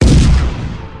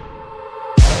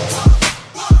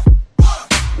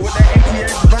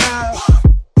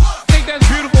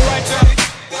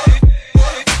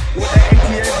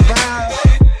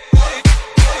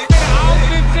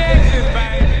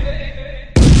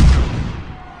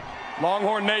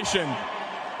Longhorn Nation,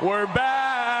 we're back.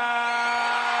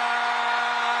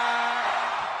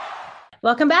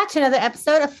 Welcome back to another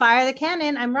episode of Fire the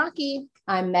Cannon. I'm Rocky.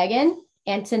 I'm Megan.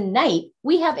 And tonight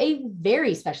we have a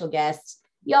very special guest.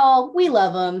 Y'all, we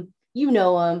love him. You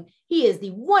know him. He is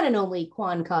the one and only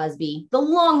Quan Cosby, the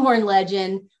Longhorn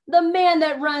legend, the man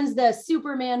that runs the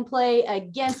Superman play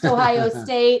against Ohio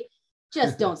State.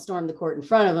 Just don't storm the court in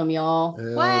front of him, y'all.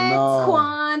 What? No.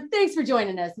 Quan, thanks for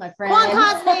joining us, my friend. Quan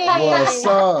Cosby. What's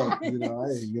up?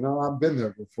 I've been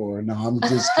there before. No, I'm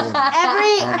just kidding.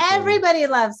 Everybody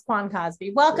loves Quan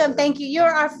Cosby. Welcome. Thank you. You're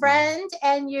our friend,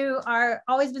 and you are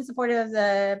always been supportive of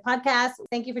the podcast.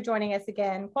 Thank you for joining us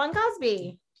again, Quan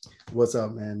Cosby. What's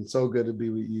up, man? So good to be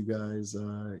with you guys.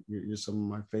 You're some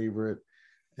of my favorite.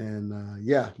 And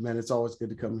yeah, man, it's always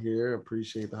good to come here.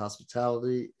 Appreciate the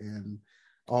hospitality and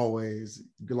always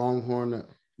Longhorn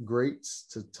greats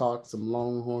to talk some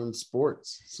Longhorn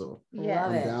sports. So yeah,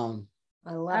 I'm down.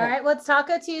 I love it. All right. Well, it's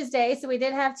Taco Tuesday. So we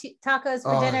did have tacos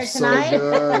for dinner tonight. So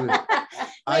good.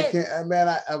 I can't,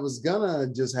 man, I was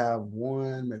gonna just have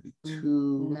one, maybe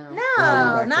two.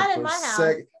 No, not in my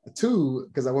house. Two,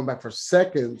 because I went back for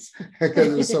seconds because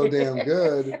it was so damn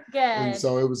good. Good. And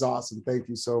so it was awesome. Thank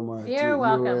you so much. You're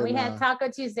welcome. We had Taco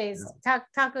Tuesdays,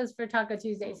 tacos for Taco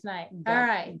Tuesday tonight. All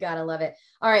right. Gotta love it.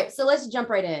 All right. So let's jump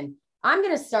right in. I'm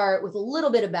going to start with a little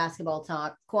bit of basketball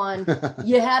talk. Quan,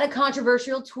 you had a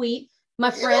controversial tweet, my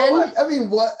friend.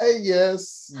 What?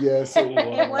 Yes, it was.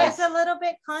 It was a little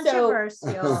bit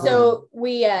controversial. So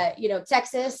we,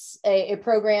 Texas, a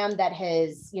program that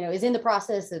has, is in the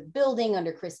process of building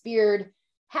under Chris Beard,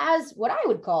 has what I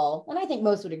would call, and I think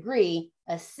most would agree,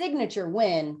 a signature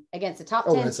win against a top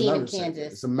 10 team in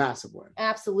Kansas. It's a massive win.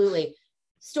 Absolutely.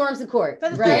 Storms the court,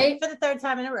 right? For the third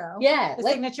time in a row. Yeah. The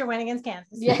signature win against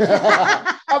Kansas.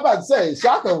 Yeah. I'm about to say,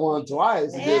 Shaka won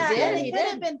twice. Yeah, he could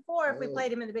have been 4 if we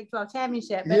played him in the Big 12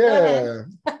 championship. But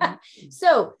yeah.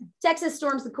 So Texas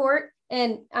storms the court.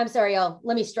 And I'm sorry, y'all,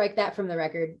 let me strike that from the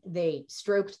record. They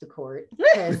stroked the court.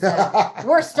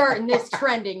 We're starting this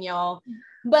trending, y'all.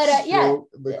 But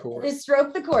they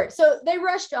stroked the court. So they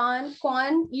rushed on.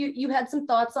 Quan, you had some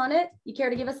thoughts on it. You care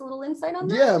to give us a little insight on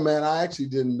that? Yeah, man, I actually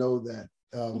didn't know that.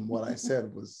 What I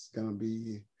said was going to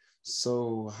be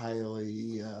so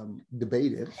highly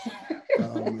debated,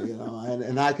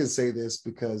 and I can say this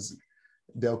because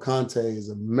Del Conte is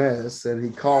a mess, and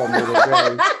he called me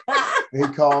today. He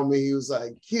called me. He was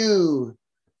like, "Q,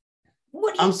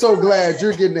 I'm so glad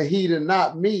you're getting the heat and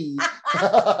not me."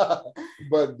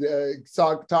 But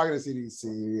talking to CDC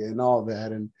and all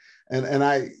that, and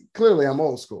I clearly I'm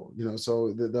old school,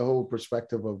 so the whole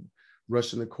perspective of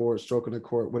rushing the court, stroking the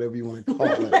court, whatever you want to call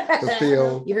it, the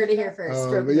field. You heard it here first.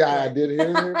 I did hear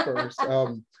it here first.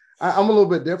 I'm a little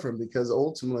bit different because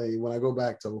ultimately, when I go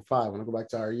back to 05, when I go back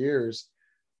to our years,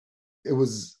 it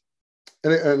was,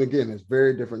 and again, it's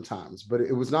very different times, but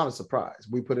it was not a surprise.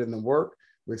 We put in the work,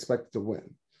 we expected to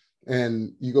win.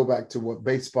 And you go back to what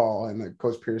baseball, and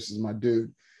Coach Pierce is my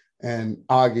dude, and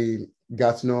Augie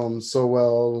got to know him so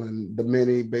well, and the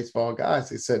many baseball guys,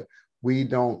 they said, we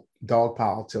don't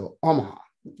dogpile till Omaha.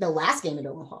 The last game at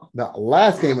Omaha.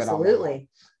 Absolutely.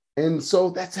 And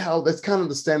so that's kind of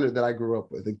the standard that I grew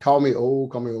up with. They call me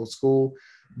old school,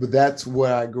 but that's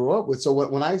what I grew up with. So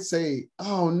when I say,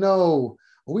 oh no,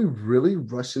 are we really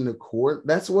rushing the court?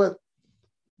 That's what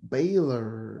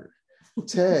Baylor,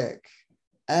 Tech,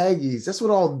 Aggies, that's what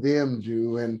all them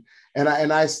do. And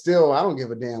I still, I don't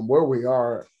give a damn where we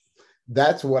are.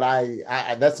 That's what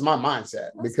that's my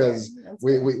mindset, because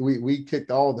we kicked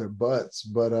all their butts.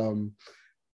 But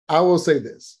I will say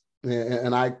this,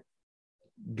 and I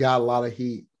got a lot of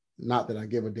heat. Not that I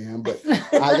give a damn, but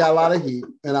I got a lot of heat,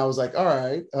 and I was like, all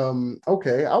right,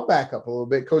 okay, I'll back up a little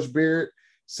bit. Coach Beard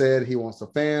said he wants the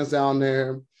fans down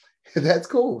there. That's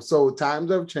cool. So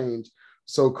times have changed.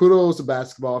 So kudos to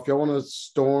basketball. If y'all want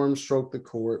to stroke the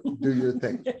court, do your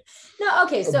thing. No,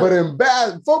 okay. So, but in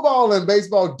football and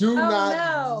baseball, do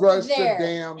not rush the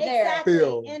damn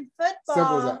field. In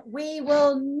football, we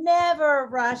will never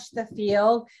rush the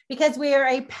field because we are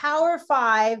a Power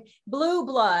 5 blue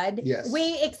blood. Yes.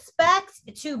 We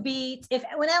expect to beat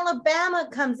when Alabama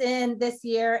comes in this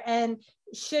year, and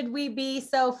should we be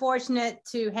so fortunate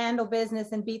to handle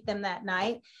business and beat them that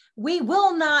night, we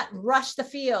will not rush the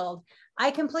field. I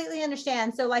completely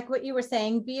understand. So like what you were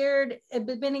saying, Beard at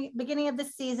the beginning of the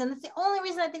season, that's the only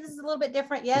reason I think this is a little bit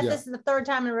different. Yes, this is the third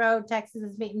time in a row Texas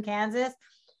has beaten Kansas.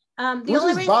 By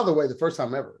the way, the first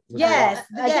time ever. Against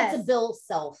a Bill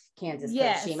Self Kansas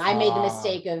coach team. I made the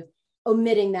mistake of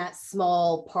omitting that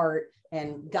small part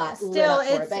and got lit Still, up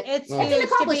for it. But it's an huge to be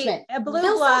accomplishment. a blue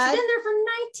Bill Self's blood. been there for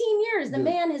 19 years. The Dude.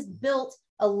 man has built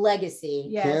a legacy.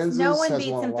 Yes, Kansas no one has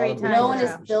beats won a him lot 3 of times. No one in a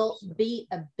has row. beat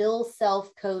a Bill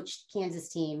Self-coached Kansas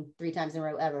team 3 times in a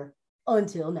row ever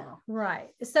until now. Right.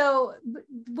 So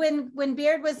when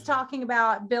Beard was talking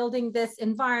about building this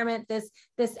environment, this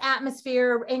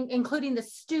atmosphere, including the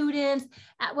students,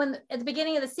 at the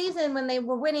beginning of the season when they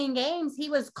were winning games,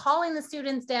 he was calling the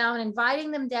students down,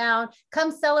 inviting them down,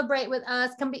 come celebrate with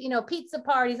us, come be, pizza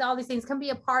parties, all these things, come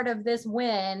be a part of this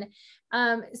win.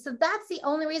 So that's the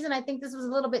only reason I think this was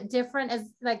a little bit different, as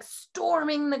like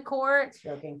storming the court,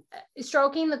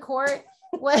 stroking the court.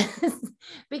 Was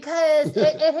because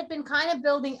it had been kind of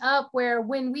building up where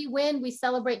when we win, we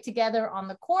celebrate together on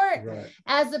the court, Right.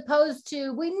 as opposed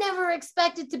to we never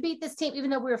expected to beat this team, even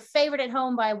though we were favored at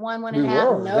home by 1.5. We were.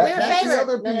 No, we were That's the favored.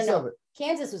 other piece No. of it.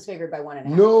 Kansas was favored by 1.5.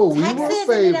 No, we were Texas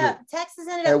favored. Texas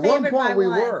ended At up one favored by point, we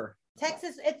 1. were.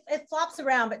 Texas, it flops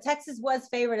around, but Texas was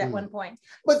favored at one point.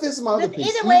 But this is my other But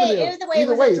piece. either way, it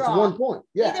was a it's draw. 1 point.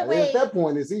 Yeah, Either way- at that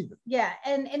point, it's even. Yeah,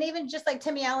 and even just like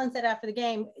Timmy Allen said after the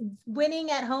game, winning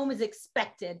at home is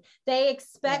expected. They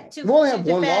expect to. We only have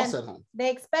to one defend, loss at home. They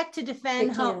expect to defend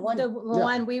 15 home and 1. the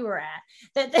one we were at.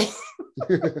 That they,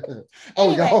 Oh,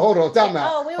 Anyway. hold on. Time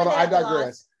out. Oh, we were Hold on. there I at the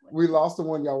digress. We lost the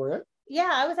one y'all were at. yeah,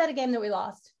 I was at a game that we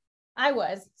lost. I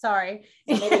was sorry.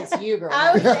 So maybe it's you, girl.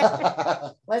 I was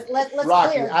there. Let's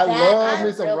Rocky. clear I that love up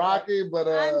me some real quick. Rocky, but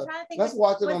I'm trying to think. let's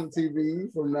watch it was- on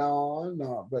TV from now on.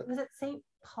 No, but Was it St.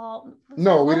 Paul?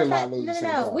 No, we What did was not that? lose No, to no,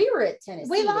 St. no. Paul. We were at Tennessee.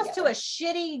 We lost to together. a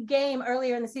shitty game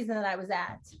earlier in the season that I was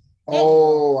at.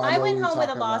 oh, I know went what home you're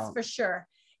with a loss talking for sure.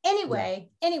 Anyway,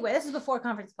 this is before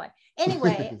conference play.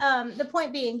 Anyway, the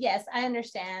point being, yes, I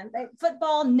understand. Like,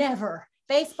 football, never.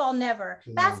 Baseball, never.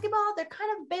 Yeah. Basketball, they're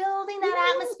kind of building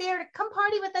that atmosphere to come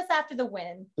party with us after the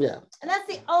win. Yeah, And that's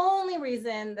the only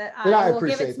reason that And I I will give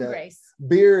it appreciate some that. grace.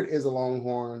 Beard is a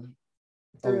Longhorn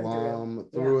Through and alum,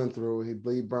 through. through and through. He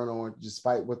bleed burn orange,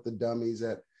 despite what the dummies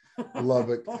at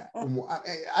Lubbock.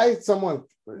 I someone,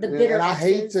 The bitter and I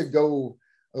hate X's. to go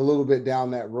a little bit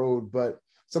down that road, but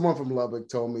someone from Lubbock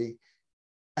told me,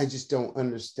 I just don't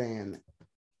understand.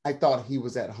 I thought he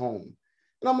was at home,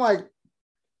 and I'm like,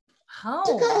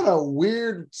 what kind of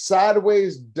weird,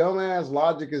 sideways, dumbass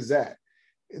logic is that?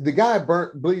 The guy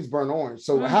bleeds burn orange.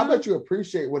 So how about you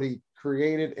appreciate what he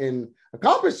created and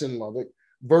accomplished in Lubbock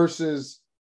versus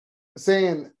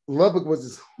saying Lubbock was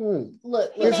his home?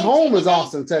 Look, His home is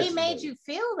Austin, Texas. He made you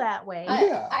feel that way.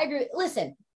 Yeah. I agree.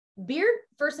 Listen, Beard,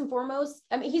 first and foremost,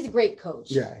 I mean, he's a great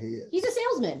coach. Yeah, he is. He's a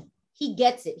salesman. He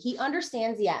gets it. He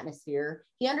understands the atmosphere.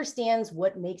 He understands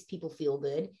what makes people feel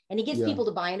good, and he gets Yeah. people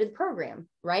to buy into the program,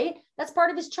 right? That's part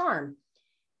of his charm.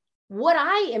 What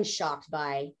I am shocked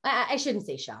by, I shouldn't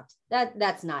say shocked.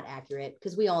 That's not accurate,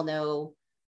 because we all know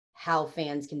how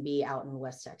fans can be out in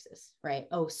West Texas, right?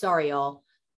 Oh, sorry, y'all.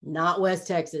 Not West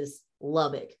Texas,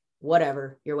 Lubbock,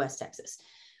 whatever, you're West Texas.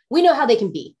 We know how they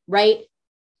can be, right?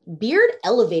 Beard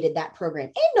elevated that program.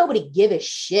 Ain't nobody give a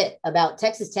shit about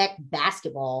Texas Tech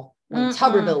basketball when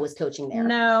Tuberville was coaching there.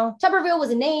 No. Tuberville was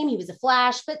a name, he was a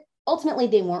flash, but ultimately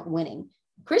they weren't winning.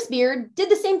 Chris Beard did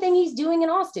the same thing he's doing in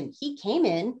Austin. He came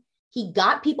in, he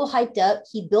got people hyped up,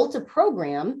 he built a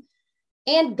program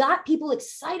and got people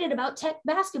excited about Tech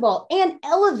basketball and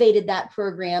elevated that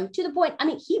program to the point. I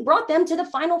mean, he brought them to the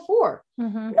Final Four.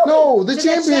 No, the To the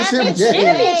championship game.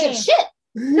 Championship shit.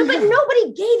 No, but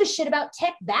nobody gave a shit about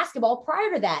Tech basketball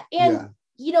prior to that. And, Yeah.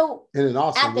 you know, And then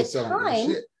also at the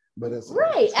time, shit, but it's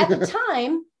right. At the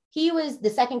time, he was the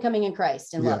second coming in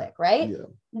Christ in Yeah. Lubbock, right? Yeah.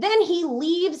 Then he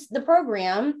leaves the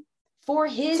program for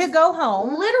his To go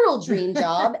home. literal dream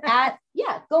job at,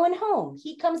 going home.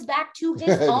 He comes back to his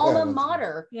Yeah, alma that's-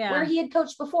 mater Yeah. where he had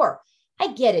coached before. I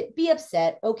get it. Be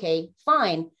upset. Okay,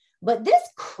 fine. But this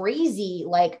crazy,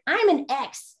 like, I'm an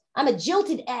ex, I'm a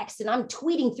jilted ex, and I'm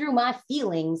tweeting through my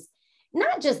feelings.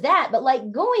 Not just that, but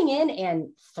like going in and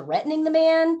threatening the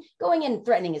man, going in and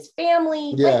threatening his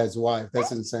family. Yeah, Like, his wife.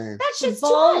 That's insane. that shit's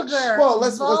Vulgar. too much. Well,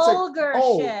 let's vulgar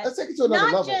shit. let's take it to another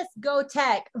Not level. just go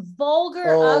Tech, vulgar,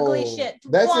 Oh, ugly shit.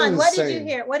 that's Juan, what did you insane.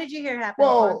 hear? What did you hear happen?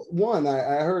 Juan? Well, one,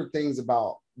 I heard things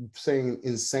about saying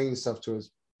insane stuff to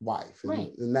his wife, and,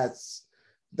 Right. and that's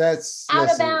Out of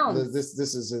listen, bounds.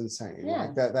 This is insane. Yeah.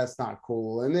 Like that's not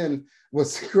cool. And then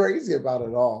what's crazy about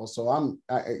it all? So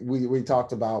we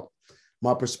talked about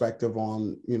my perspective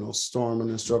on storming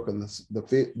and stroking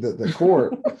the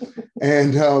court,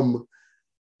 and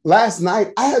last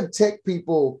night I had Tech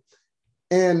people,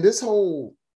 and this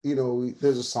whole.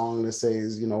 There's a song that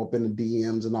says, up in the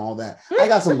DMs and all that. I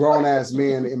got some grown ass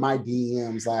men in my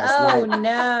DMs last Oh night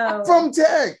no. from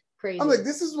Tech. Crazy. I'm like,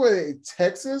 this is where a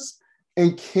Texas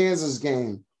and Kansas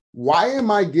game. Why am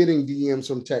I getting DMs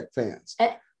from Tech fans?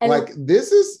 And like,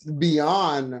 this is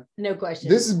beyond. No question.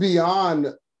 This is beyond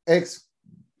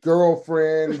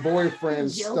ex-girlfriend,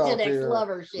 boyfriend stuff here.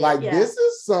 Ex-lover shit. Like, yeah. this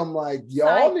is some like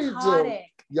y'all Psychotic.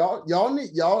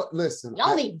 need to listen.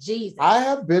 Y'all need Jesus. I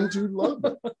have been to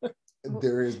Lubbock.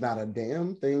 There is not a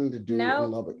damn thing to do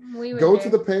in Lubbock. Go to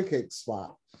the pancake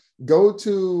spot. Go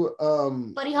to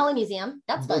Buddy Holly Museum.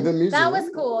 That's fun. the museum. That was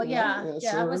cool. Yeah,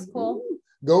 sure. that was cool.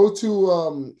 Go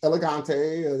to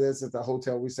Elegante. That's at the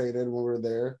hotel we stayed in when we were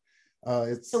there.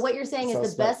 So what you're saying is the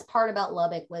suspect. best part about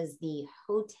Lubbock was the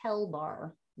hotel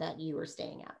bar that you were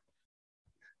staying at.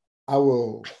 I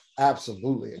will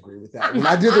absolutely agree with that. When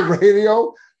I did the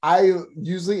radio, I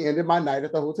usually ended my night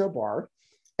at the hotel bar,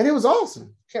 and it was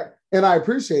awesome. Sure. And I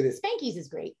appreciate it. Spanky's is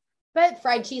great. But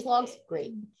Fried cheese logs,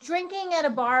 great. drinking at a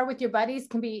bar with your buddies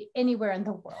can be anywhere in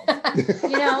the world.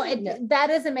 That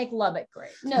doesn't make Lubbock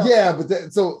great. No. Yeah,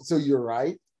 but so you're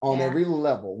right on Yeah. every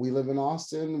level. We live in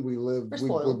Austin.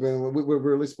 We're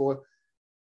really spoiled.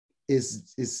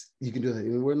 Is you can do that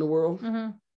anywhere in the world,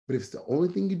 Mhm. but if it's the only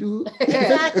thing you do,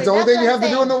 Exactly. it's the only That's thing what you I'm have to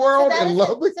do saying. in the world, that and isn't-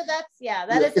 Lubbock. So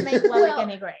that doesn't make Lubbock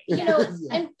any great. You know,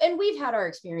 Yeah. and we've had our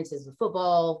experiences with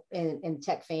football and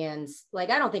Tech fans. Like,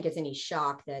 I don't think it's any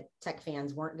shock that Tech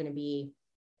fans weren't going to be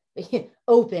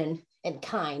open and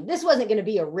kind. This wasn't going to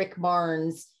be a Rick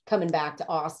Barnes coming back to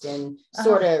Austin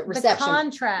sort of reception. The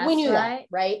contrast, We knew right? that,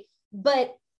 right?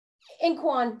 But, and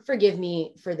Quan, forgive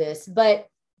me for this, but,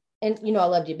 and I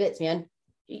loved you bits, man.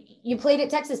 You played at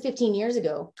Texas 15 years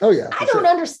ago. Oh yeah, I don't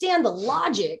understand the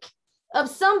logic of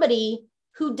somebody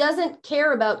who doesn't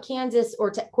care about Kansas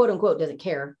or quote unquote doesn't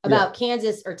care about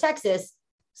Kansas or Texas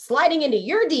sliding into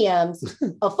your DMs,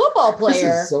 a football This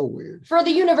player is so weird. for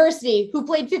the university who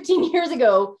played 15 years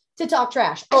ago to talk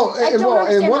trash. Oh, I and don't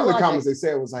understand one of the that comments logic. they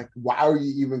said was like, "Why are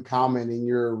you even commenting?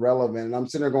 You're irrelevant." And I'm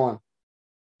sitting there going,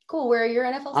 Cool, where are your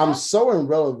NFL "I'm stuff? so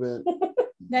irrelevant.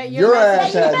 That Your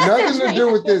ass message- had nothing to message do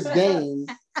me. with this game,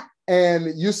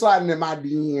 and you sliding in my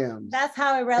DMs." That's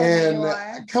how irrelevant you And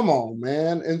are. come on,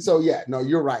 man. And so no,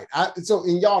 you're right.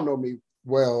 And y'all know me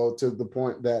well to the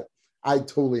point that I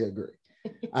totally agree.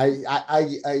 I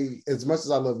as much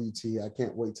as I love UT, I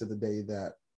can't wait to the day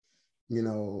that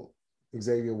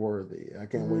Xavier Worthy. I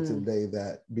can't wait to the day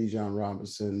that Bijan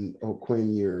Robinson,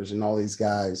 Quinn Ewers, and all these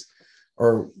guys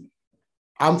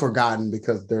I'm forgotten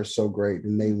because they're so great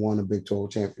and they won a Big 12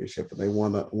 championship and they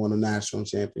won a national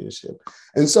championship.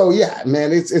 And so, yeah,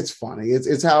 man, it's funny.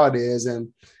 It's how it is.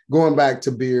 And going back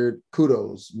to Beard,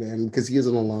 kudos, man, because he is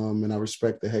an alum and I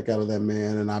respect the heck out of that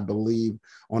man. And I believe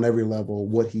on every level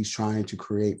what he's trying to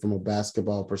create from a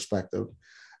basketball perspective.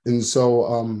 And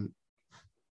so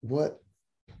what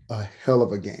a hell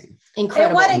of a game.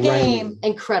 Incredible. What a game. Raining.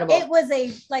 Incredible. It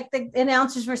was like the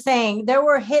announcers were saying, there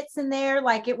were hits in there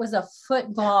like it was a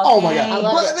football Oh game. my God. I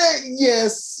love But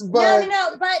yes, but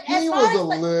No, but as he far was as a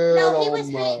like, little he was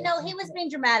much. he was being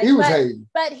dramatic. He was but, hating.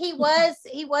 but he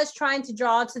was trying to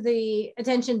draw to the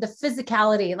attention the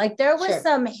physicality. Like there was Sure.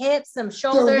 some hips, some There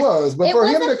shoulders. was, but It for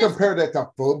him wasn't to compare that to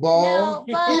football,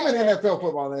 No, but- even NFL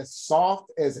football, that's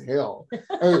soft as hell.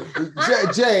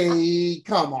 Jay,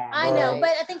 come on. I bro. know, but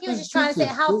I think he was just trying to say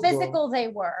how Football. physical they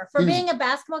were. For He was- being a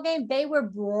basketball game, they were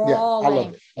love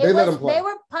brawling. it. They let them play. They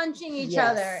were punching each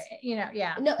Yes. other,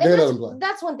 yeah. No, They let and him play.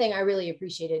 that's one thing I really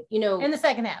appreciated. In the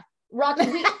second half. Rocky,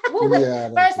 but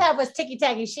Yeah, First half was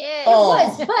ticky-tacky shit. Oh.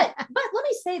 was, but let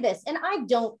me say this, and I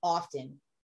don't often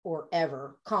or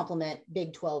ever compliment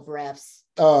Big 12 refs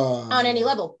on any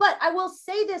level, but I will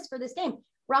say this for this game.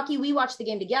 Rocky, we watched the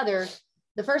game together.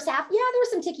 The first half, there was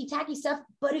some ticky-tacky stuff,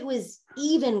 but it was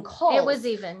even called. It was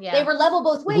even, yeah. They were level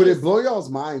both ways. Would it blow y'all's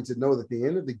mind to know that at the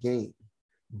end of the game,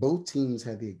 both teams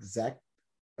had the exact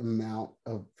amount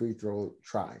of free throw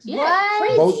tries? Yeah, What?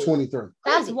 crazy. Both 23.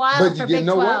 That's Crazy. wild But you for get Big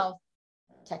know what? 12.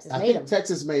 Texas I made think them.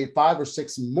 Texas made 5 or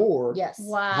 6 more. Yes.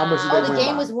 Wow. How much did Oh, they the win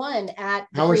game by? was won at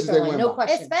the How much free did they throw line, win no by?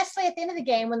 question. Especially at the end of the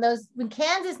game when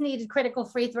Kansas needed critical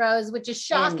free throws, which is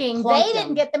shocking. plunked They didn't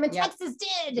them. get them and Yep. Texas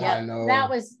did. Yeah. I know. That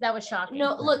was shocking.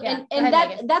 No, look, Yeah. and Go ahead, that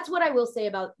Megan. that's what I will say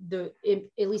about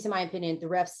at least in my opinion, the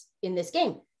refs in this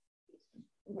game.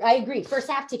 I agree. First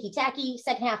half ticky-tacky,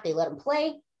 second half they let them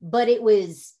play, but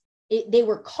they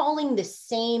were calling the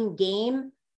same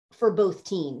game for both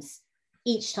teams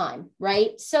each time,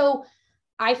 right? So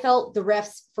I felt the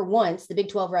refs, for once, the Big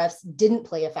 12 refs didn't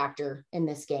play a factor in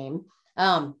this game.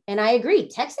 And I agree.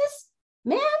 Texas,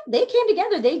 man, they came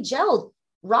together. They gelled.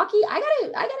 Rocky, I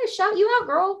gotta shout you out,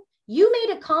 girl. You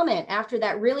made a comment after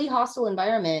that really hostile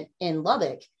environment in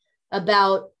Lubbock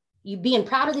about you being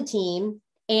proud of the team,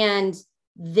 and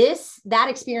that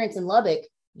experience in Lubbock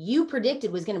you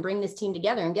predicted was going to bring this team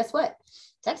together. And guess what?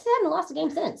 Texas hadn't lost a game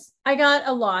since. I got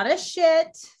a lot of shit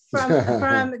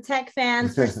from Tech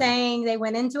fans for saying they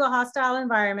went into a hostile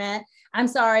environment. I'm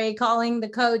sorry, calling the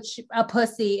coach a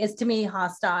pussy is to me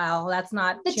hostile. That's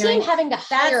not the team having to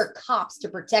hire cops to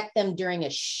protect them during a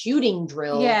shooting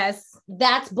drill. Yes.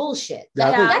 That's bullshit.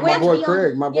 I think my boy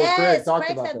Craig talked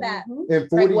Craig about said that. that. In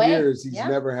 40 years, he's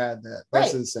never had that.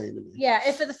 That's insane to me. Yeah.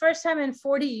 If for the first time in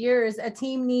 40 years, a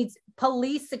team needs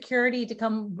police security to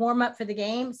come warm up for the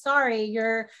game, sorry,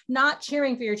 you're not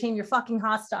cheering for your team. You're fucking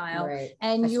hostile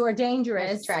and you are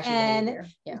dangerous. And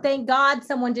thank God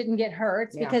someone didn't get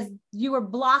hurt because you were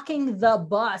blocking the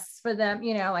bus for them,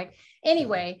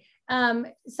 anyway.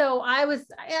 So I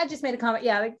just made a comment.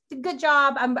 Yeah. Like, good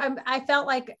job. I felt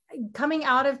like coming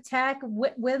out of Tech,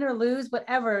 win or lose,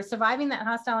 whatever, surviving that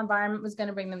hostile environment was going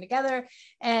to bring them together.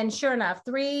 And sure enough,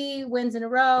 3 wins in a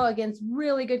row against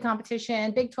really good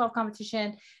competition, Big 12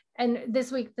 competition. And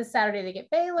this Saturday, they get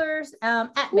Baylor's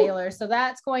at Baylor. So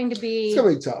that's going to be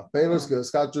tough. Baylor's good.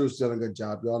 Scott Drew's done a good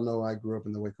job. Y'all know I grew up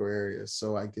in the Waco area,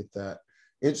 so I get that.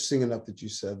 Interesting enough that you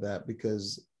said that,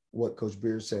 because what Coach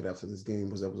Beard said after this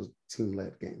game was that was a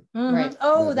team-led game. Mm-hmm. Right.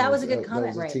 Oh, that was a good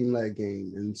comment. That was a team-led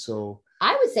game. And so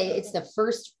I would say it's the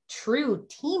first true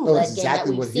team-led game that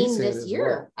we've seen this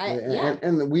year. Well.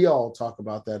 And we all talk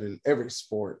about that in every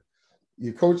sport.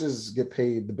 Your coaches get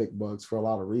paid the big bucks for a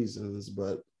lot of reasons,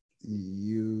 but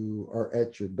you are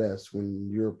at your best when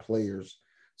you're players.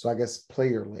 So I guess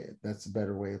player-led, that's a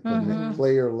better way of putting it.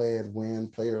 Player-led win,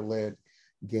 player-led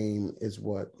game is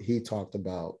what he talked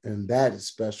about. And that is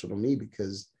special to me,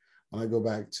 because when I go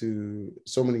back to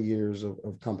so many years of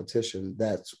competition,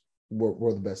 that's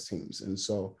we're the best teams. And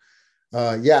so,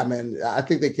 man, I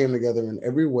think they came together in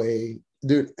every way,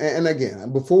 dude. And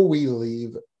again, before we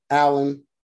leave, Allen,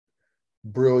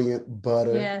 brilliant.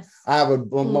 Butter. Yes. I have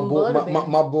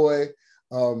my boy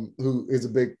who is a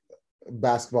big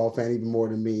basketball fan, even more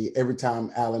than me. Every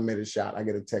time Allen made a shot, I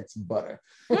get a text, Butter.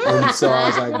 And so I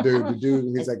was like,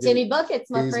 dude, he's like, Timmy Buckets,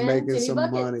 my friend. He's making Timmy some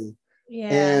Buckets. money. Yeah.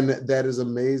 And that is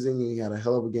amazing. He had a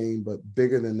hell of a game, but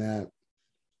bigger than that,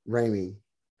 Ramey.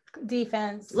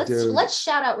 Defense. Let's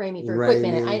shout out Ramey for a quick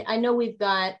minute. I know we've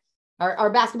got our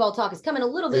basketball talk is coming a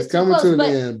little bit too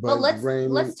close, but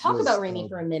let's talk about Ramey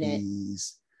for a minute.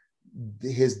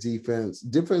 His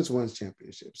defense wins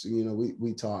championships.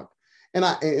 We talk. And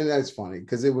that's funny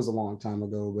because it was a long time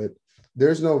ago, but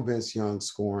there's no Vince Young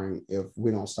scoring if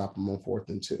we don't stop him on 4th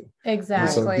and 2.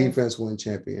 Exactly. And so defense win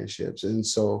championships. And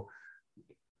so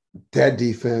that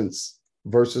defense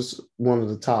versus one of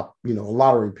the top,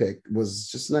 lottery pick was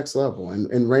just next level. And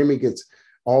Ramey gets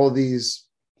all of these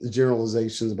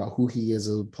generalizations about who he is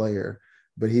as a player,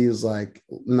 but he was like,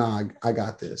 nah, I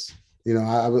got this.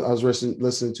 I was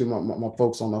listening to my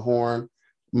folks on the Horn.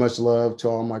 Much love to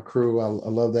all my crew. I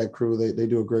love that crew. They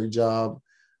do a great job.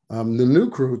 The new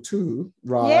crew too,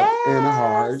 Rod and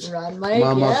Harj. Rod, Mike,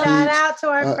 shout out to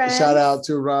our friends. Shout out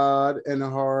to Rod and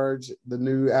Harj, the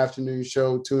new afternoon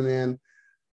show. Tune in.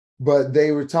 But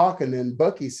they were talking, and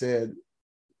Bucky said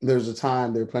there's a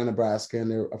time they were playing Nebraska,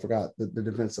 and I forgot the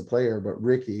defensive player, but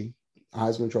Ricky,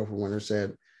 Heisman Trophy winner,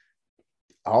 said,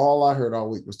 all I heard all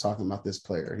week was talking about this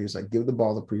player. He was like, give the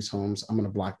ball to Priest Holmes. I'm going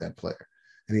to block that player.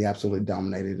 And he absolutely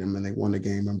dominated him, and they won the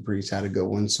game, and Priest had a good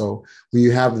one. So when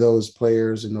you have those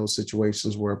players in those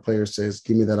situations where a player says,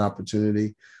 give me that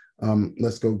opportunity,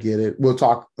 let's go get it. We'll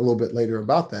talk a little bit later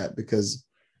about that because,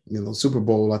 Super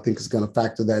Bowl, I think, is going to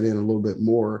factor that in a little bit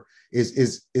more.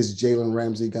 Is Jalen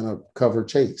Ramsey going to cover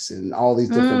Chase and all these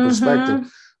different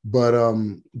perspectives? But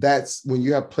that's when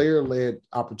you have player-led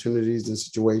opportunities and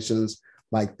situations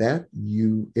like that,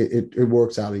 it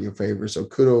works out in your favor. So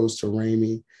kudos to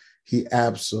Ramey. He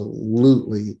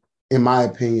absolutely, in my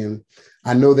opinion,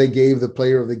 I know they gave the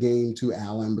player of the game to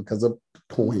Allen because of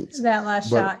points. That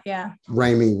last shot, yeah.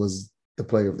 Ramey was the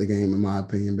player of the game, in my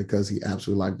opinion, because he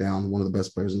absolutely locked down one of the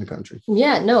best players in the country.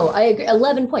 Yeah, no, I agree.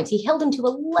 11 points. He held him to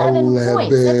 11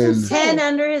 points. That's 10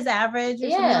 under his average or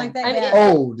something like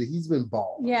that. He's been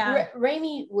balling. Yeah.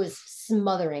 Ramey was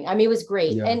smothering. I mean, it was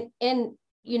great. Yeah. And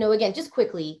again, just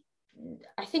quickly,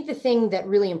 I think the thing that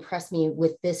really impressed me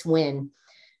with this win,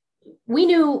 we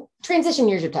knew transition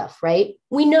years are tough, right?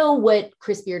 We know what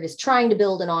Chris Beard is trying to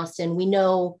build in Austin. We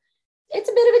know it's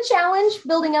a bit of a challenge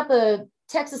building up a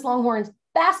Texas Longhorns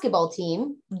basketball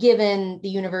team, given the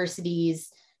universities,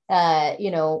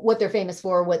 what they're famous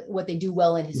for, what they do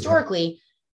well in historically. Yeah.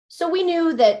 So we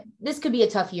knew that this could be a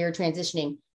tough year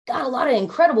transitioning. Got a lot of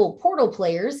incredible portal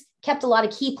players, kept a lot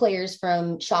of key players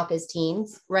from Shaka's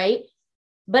teams, right?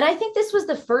 But I think this was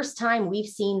the first time we've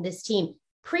seen this team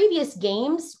previous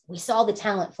games, we saw the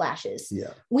talent flashes.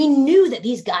 Yeah. We knew that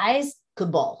these guys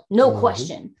could ball, no Mhm.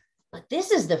 question. But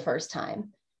this is the first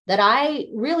time that I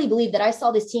really believe that I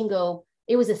saw this team go,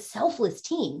 it was a selfless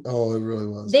team. Oh, it really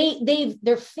was.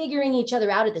 They're figuring each other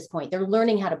out at this point. They're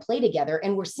learning how to play together.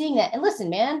 And we're seeing that. And listen,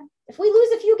 man, if we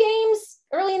lose a few games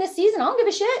early in the season, I don't give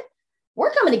a shit.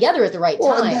 We're coming together at the right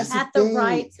Well, and time. that's At the thing.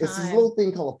 right It's this time. little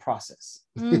thing called a process.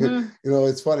 Mhm. You know,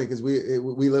 it's funny because we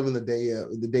live in the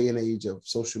day and age of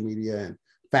social media and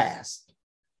fast.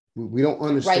 We don't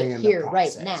understand here, the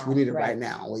right process. now. We need it Right. right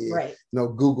now. Right. You know,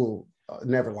 Google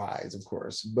never lies, of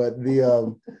course, but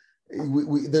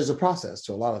there's a process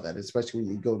to a lot of that, especially when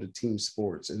you go to team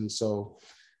sports. And so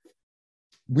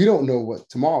we don't know what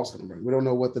tomorrow's going to bring. We don't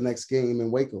know what the next game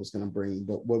in Waco is going to bring.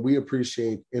 But what we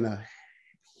appreciate in a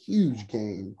huge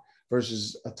game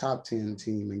versus a top 10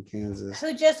 team in Kansas.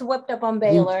 Who just whipped up on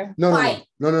Baylor? No. Fight.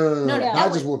 No. No, that Not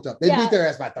was- just whooped up. They yeah. beat their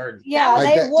ass by 30. Yeah,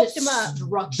 Like they that- whooped him up.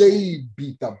 Destruction. They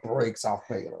beat the brakes off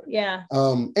Baylor. Yeah.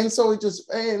 And so it just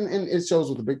and it shows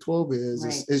what the Big 12 is.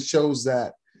 Right. It shows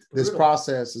that this Brutal.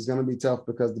 process is going to be tough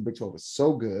because the Big 12 is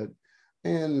so good,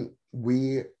 and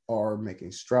we are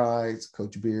making strides.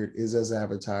 Coach Beard is as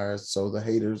advertised, so the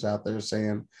haters out there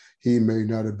saying he may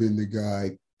not have been the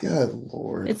guy. Good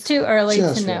Lord, It's too early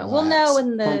just to know. relax. We'll know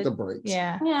in Pump the the brakes.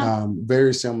 yeah. Yeah.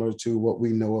 Very similar to what we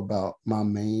know about my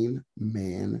main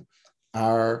man,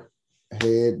 our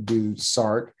head dude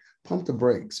Sark. Pump the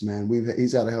brakes, man.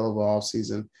 He's had a hell of an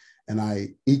offseason, and I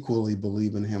equally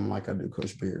believe in him like I do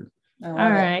Coach Beard. All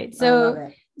right.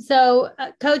 So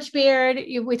Coach Beard,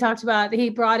 we talked about, he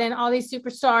brought in all these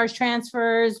superstars,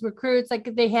 transfers, recruits.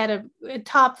 Like they had a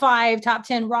top 5, top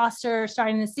 10 roster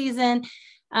starting the season.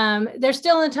 They're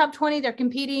still in the top 20. They're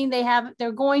competing.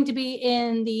 They're going to be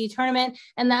in the tournament,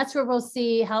 and that's where we'll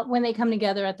see when they come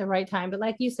together at the right time. But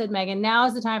like you said, Megan, now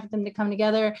is the time for them to come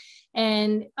together.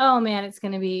 And oh man,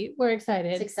 we're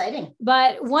excited. It's exciting.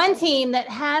 But one team that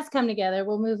has come together,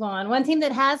 we'll move on. One team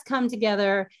that has come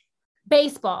together,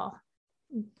 baseball.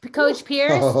 Coach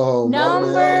Pierce, Oh, my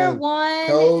number man. one.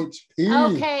 Coach P.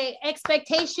 Okay,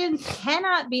 expectations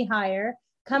cannot be higher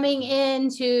coming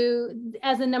into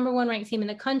as the number 1 ranked team in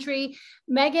the country.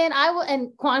 Megan, and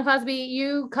Quan Cosby,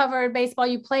 you covered baseball.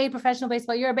 You played professional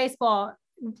baseball. You're a baseball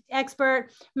expert.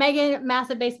 Megan,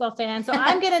 massive baseball fan. So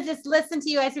I'm gonna just listen to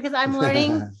you guys because I'm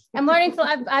learning.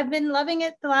 I've been loving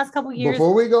it the last couple of years.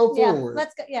 Before we go Yeah, forward,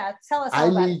 let's go. Yeah, tell us I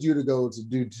all about need it. you to go to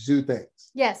do 2 things.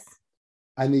 Yes,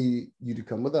 I need you to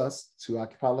come with us to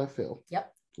Occupy Left Field.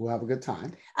 Yep. We'll have a good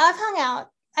time. I've hung out.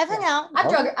 I've hung out.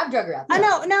 I've drug her out. Oh,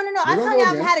 no. I've We're hung gonna go out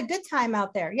and again. had a good time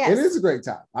out there. Yes. It is a great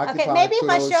time. Okay, Occupy, maybe if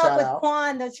I kudos, show up shout with out.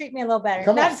 Quan, they'll treat me a little better.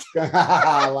 Come No, on. I'm just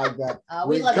I like that.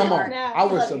 We love you, Come on. Mark. No, I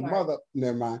we wish love a you, Mark. mother,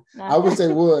 never mind. No. I wish they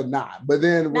would not, but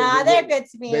then Nah, they're good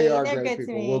to me. They are They're great good to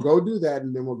people. me. We'll go do that,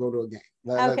 and then we'll go to a game.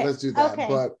 Okay. Let's do that. Okay.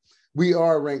 But we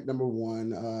are ranked number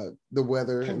 1. The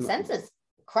weather Consensus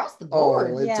across the Oh,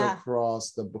 board. it's Yeah.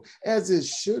 across the board, as it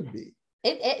should be.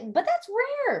 But that's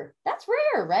rare. That's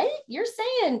rare, right? You're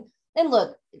saying, and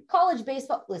look, college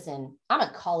baseball. Listen, I'm a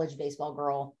college baseball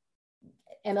girl.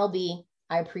 MLB,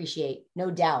 I appreciate, no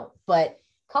doubt. But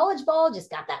college ball just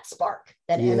got that spark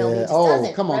that MLB just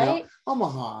doesn't. Come on, right? now.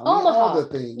 Omaha. Omaha. All the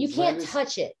things. You man. can't It's-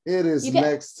 touch it. It is You can-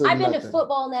 next to I've been nothing. to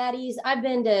football natties. I've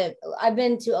been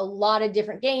to a lot of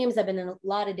different games. I've been in a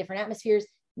lot of different atmospheres.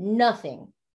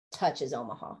 Nothing touches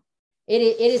Omaha. It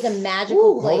is a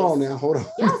magical Ooh, place. hold on now. Hold on.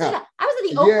 Yeah, now. I was at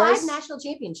the 05 Yes. national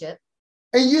championship.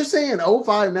 And you're saying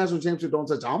 05 national championship don't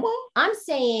touch Omaha? I'm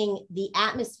saying the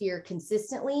atmosphere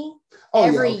consistently Oh,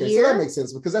 every yeah, okay. year. So that makes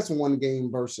sense because that's one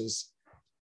game versus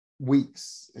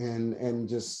weeks and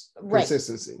just Right.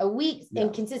 consistency. a week Yeah.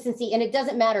 and consistency, and it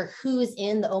doesn't matter who's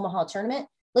in the Omaha tournament.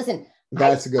 Listen,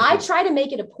 That's a good I point. try to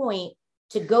make it a point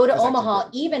to go to That's actually Omaha,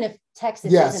 good. even if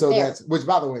Texas Yeah, isn't so there. that's which,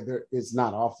 by the way, it's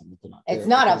not often that they're not there It's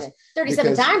not because- often.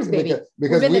 37 because- times, baby.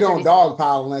 Because been we there don't 37.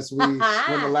 dogpile unless we win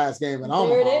the last game in Omaha.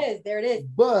 There it is. There it is.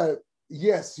 But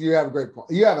yes, you have a great point.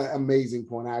 You have an amazing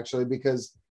point, actually,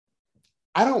 because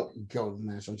I don't go to the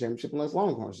national championship unless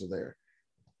Longhorns are there.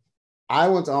 I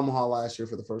went to Omaha last year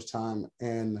for the first time,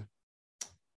 and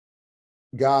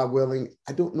God willing,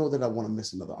 I don't know that I want to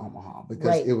miss another Omaha because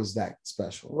Right. it was that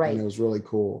special. Right. And it was really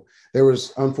cool. There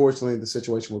was unfortunately the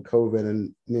situation with COVID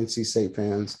and NC State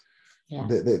fans. Yeah.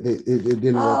 It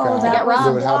didn't work Oh, out. They got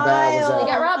robbed. How bad was that? They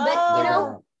got robbed, but, you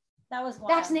know, Oh. that was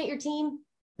wild. Vaccinate your team.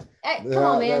 Hey, come Yeah,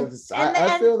 on, man. that's-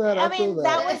 I feel that. I feel that.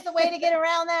 that was the way to get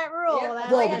around that rule. Yeah.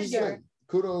 That's Well, for but sure. you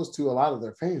kudos to a lot of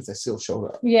their fans that still showed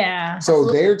up. Yeah. So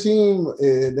Absolutely. their team,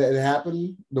 that it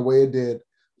happened the way it did,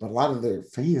 but a lot of their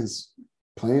fans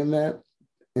playing that,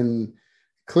 and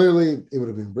clearly it would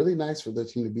have been really nice for their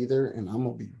team to be there. And I'm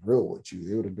going to be real with you.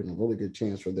 It would have been a really good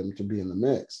chance for them to be in the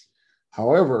mix.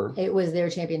 However, it was their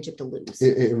championship to lose.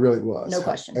 It really was. No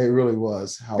question. It really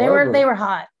was. However, they were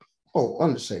hot. Oh,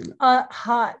 understatement.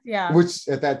 Hot, yeah. Which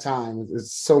at that time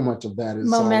is so much of that is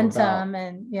momentum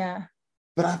and yeah.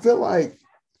 But I feel like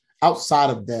outside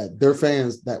of that, their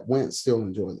fans that went still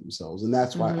enjoy themselves, and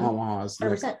that's why Omaha is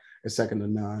like a second to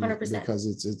none 100%. because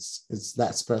it's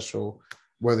that special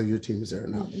whether your team is there or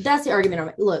not. That's the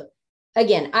argument. Look,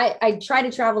 again, I try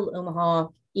to travel to Omaha,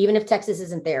 even if Texas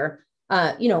isn't there.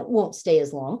 Won't stay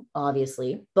as long,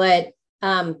 obviously, but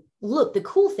look, the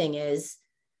cool thing is.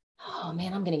 Oh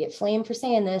man, I'm going to get flamed for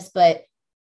saying this, but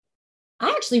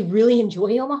I actually really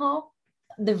enjoy Omaha.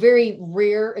 The very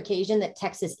rare occasion that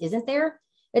Texas isn't there,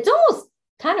 it's almost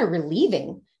kind of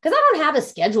relieving because I don't have a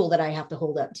schedule that I have to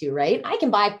hold up to, right? I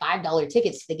can buy $5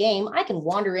 tickets to the game. I can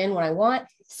wander in when I want,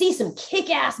 see some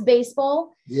kick-ass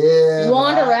baseball. Yeah.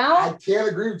 Wander out. I can't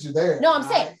agree with you there. No, I'm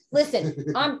saying,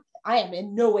 listen, I am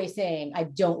in no way saying I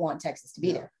don't want Texas to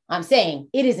be there. I'm saying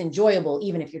it is enjoyable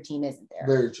even if your team isn't there.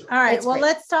 Very true. All right. It's well, great.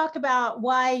 Let's talk about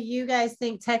why you guys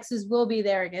think Texas will be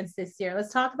there against this year.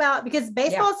 Let's talk about because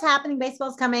baseball's happening,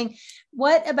 baseball's coming.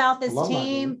 What about this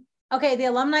team? Okay, the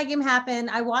alumni game happened.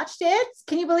 I watched it.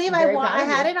 Can you believe I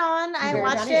had it on? I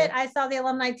watched it. I saw the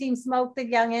alumni team smoke the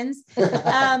youngins.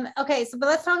 Okay, but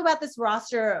let's talk about this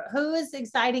roster. Who is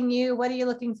exciting you? What are you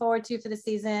looking forward to for the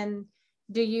season?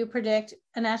 Do you predict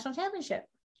a national championship?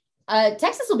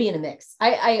 Texas will be in the mix.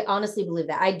 I honestly believe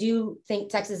that. I do think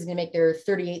Texas is going to make their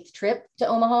 38th trip to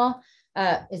Omaha.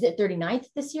 Is it 39th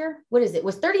this year? What is it?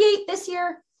 Was 38 this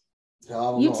year?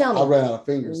 You tell me. I ran out of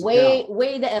fingers. Way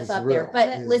the F up there.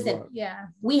 But listen,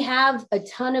 we have a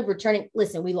ton of returning.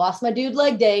 Listen, we lost my dude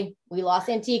leg day. We lost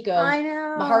Antico. I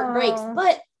know. My heart breaks,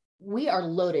 but we are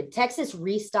loaded. Texas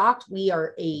restocked. We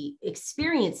are a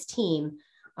experienced team.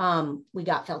 We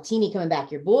got Feltini coming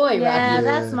back, your boy. Yeah, Rocky.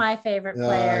 that's my favorite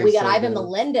player. We got Ivan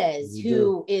Melendez,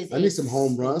 who is I need some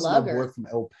home runs. My slugger. boy from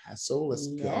El Paso. Let's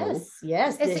go.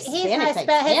 Yes. He's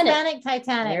Hispanic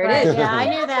Titanic. There right? it is. Yeah,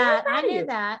 I knew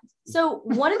that. So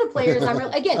one of the players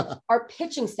our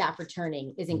pitching staff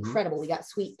returning is incredible. We got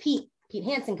Sweet Pete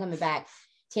Hansen coming back,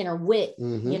 Tanner Witt.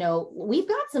 We've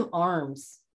got some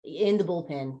arms in the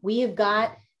bullpen. We have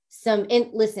got some, and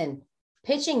listen,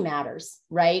 pitching matters,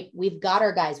 right? We've got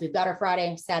our guys. We've got our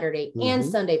Friday, Saturday, and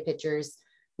Sunday pitchers.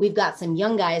 We've got some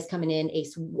young guys coming in.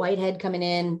 Ace Whitehead coming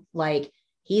in. Like,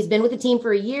 he's been with the team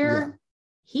for a year.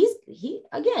 Yeah.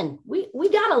 We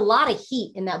got a lot of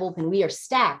heat in that bullpen. We are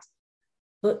stacked.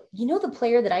 But the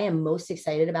player that I am most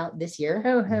excited about this year?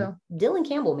 Who? Dylan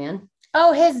Campbell, man.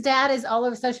 Oh, his dad is all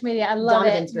over social media. I love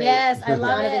Donovan's it. Great. Yes, I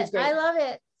love Donovan's it. Great. I love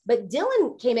it. But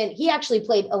Dylan came in. He actually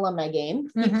played alumni game.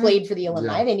 He played for the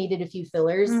alumni. Yeah. They needed a few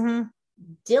fillers. Dylan,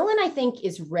 I think,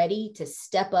 is ready to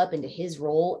step up into his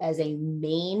role as a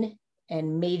main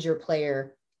and major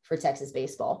player for Texas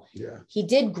baseball. Yeah. He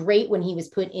did great when he was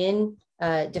put in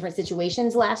different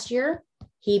situations last year.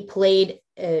 He played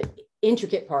an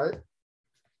intricate part.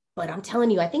 But I'm telling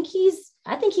you, I think he's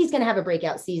going to have a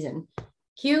breakout season.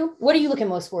 Q, what are you looking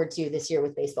most forward to this year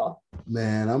with baseball?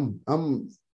 Man,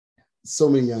 I'm so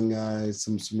many young guys,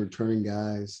 some returning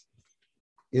guys.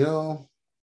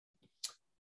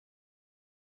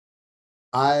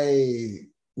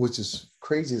 Which is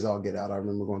crazy as all get out. I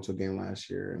remember going to a game last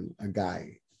year and a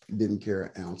guy didn't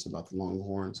care an ounce about the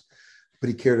Longhorns, but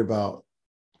he cared about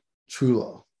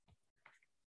Trulo.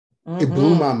 It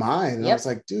blew my mind. And I was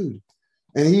like, dude.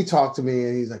 And he talked to me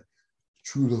and he's like,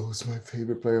 Trulo is my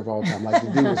favorite player of all time. Like,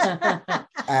 the dude was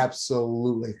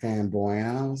absolutely fanboying.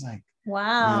 And I was like,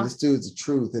 wow, man, this dude's the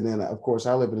truth. And then, of course,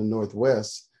 I live in the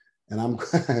Northwest and I'm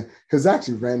because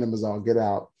actually random as all get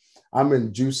out. I'm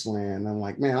in juice land. I'm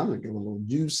like, man, I'm going to get a little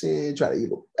juice in, try to eat a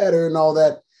little better and all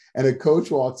that. And a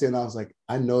coach walks in. I was like,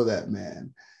 I know that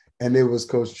man. And it was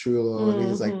Coach Trulo. And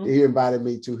he's like, he invited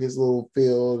me to his little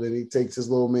field and he takes his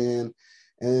little man.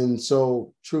 And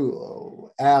so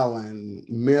Trulo, Allen,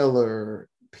 Miller,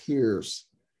 Pierce.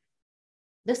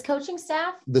 This coaching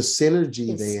staff? The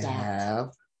synergy they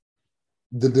have,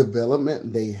 the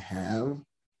development they have.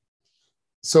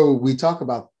 So we talk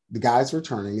about the guys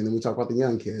returning and then we talk about the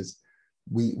young kids.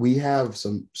 We have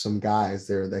some guys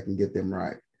there that can get them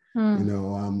right.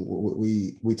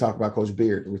 We talk about Coach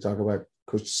Beard. We talk about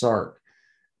Coach Sark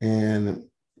and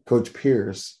Coach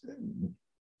Pierce.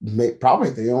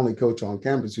 Probably the only coach on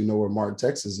campus who know where Martin,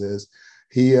 Texas is.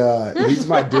 He's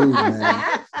my dude,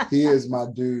 man. He is my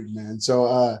dude, man.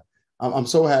 So I'm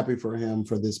so happy for him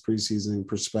for this preseason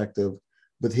perspective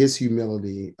with his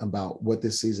humility about what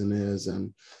this season is.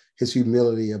 And his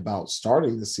humility about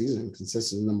starting the season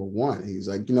consistent number one. He's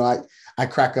like, I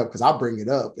crack up because I'll bring it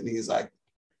up. And he's like,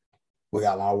 we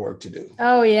got a lot of work to do.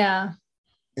 Oh, yeah.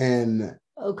 And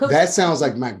Coach, that sounds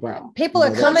like Mac Brown. People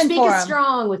are coming for him.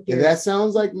 Strong with And that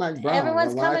sounds like Mac Brown.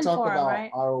 Everyone's when coming I talk for him, about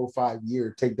right? our 05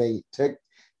 year, take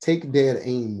dead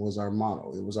aim was our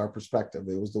motto. It was our perspective.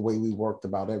 It was the way we worked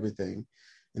about everything.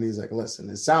 And he's like, listen,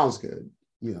 it sounds good.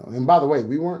 And by the way,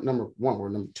 we weren't number one, we're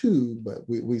number two, but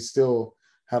we still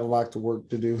had a lot of work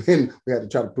to do. And we had to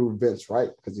try to prove Vince right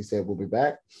because he said we'll be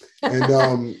back. And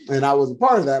and I was a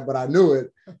part of that, but I knew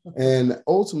it. And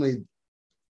ultimately,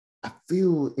 I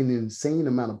feel an insane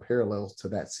amount of parallels to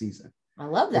that season. I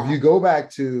love that. If you go back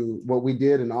to what we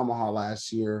did in Omaha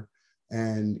last year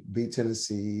and beat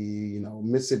Tennessee,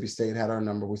 Mississippi State had our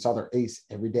number. We saw their ace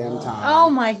every damn time. Oh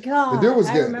my God. The dude was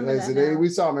I good. remember that We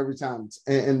saw him every time.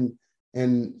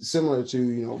 And similar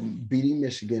to, beating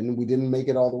Michigan, we didn't make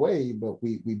it all the way, but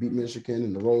we beat Michigan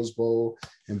in the Rose Bowl,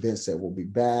 and Vince said, we'll be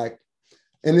back.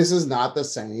 And this is not the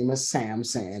same as Sam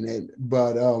saying it,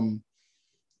 but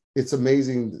it's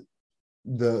amazing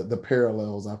the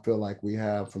parallels I feel like we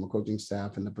have from a coaching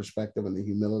staff and the perspective and the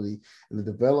humility and the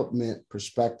development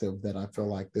perspective that I feel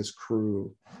like this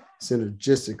crew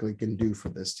synergistically can do for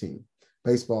this team.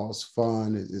 Baseball is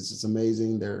fun. It's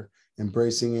amazing. They're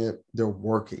embracing it. They're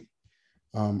working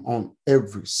on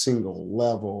every single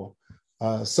level.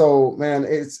 So man,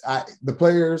 the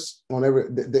players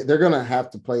they're going to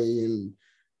have to play and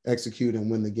execute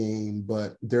and win the game,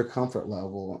 but their comfort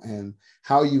level and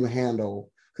how you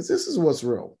handle, because this is what's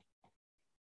real.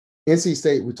 NC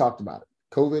State, we talked about it.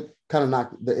 COVID kind of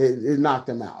knocked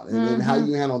them out. And how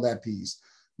you handle that piece.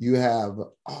 You have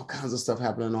all kinds of stuff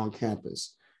happening on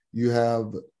campus. You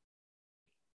have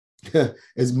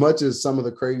as much as some of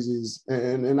the crazies,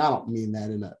 and I don't mean that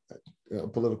in a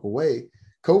political way,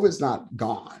 COVID's not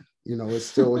gone. It's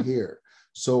still here.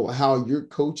 So how your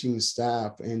coaching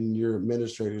staff and your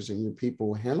administrators and your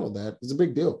people handle that is a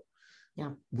big deal.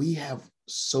 Yeah. We have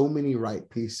so many right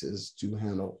pieces to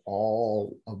handle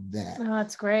all of that. Oh,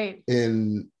 that's great.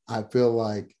 And I feel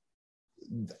like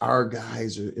our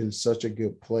guys are in such a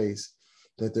good place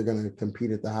that they're going to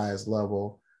compete at the highest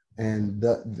level. And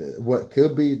what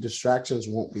could be distractions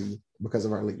won't be because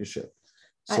of our leadership.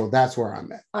 So that's where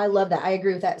I'm at. I love that. I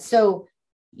agree with that. So,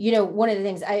 one of the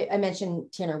things I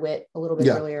mentioned Tanner Witt a little bit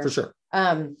earlier. For sure.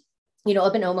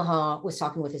 Up in Omaha, was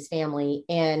talking with his family,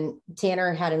 and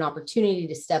Tanner had an opportunity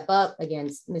to step up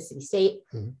against Mississippi State,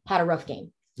 had a rough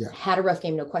game. Yeah. Had a rough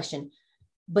game, no question.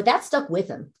 But that stuck with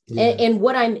him. Yeah. And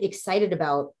what I'm excited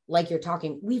about, like you're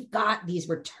talking, we've got these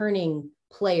returning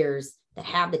players that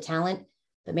have the talent,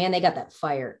 but man, they got that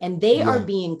fire and they are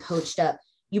being coached up.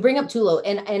 You bring up Tulo,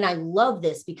 and I love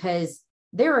this because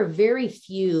there are very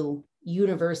few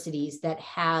universities that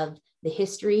have the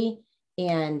history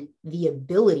and the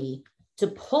ability to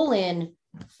pull in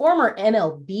former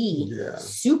MLB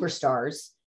superstars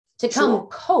to come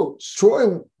coach.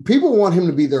 Troy, people want him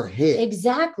to be their head.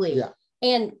 Exactly. Yeah.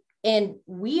 And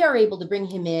we are able to bring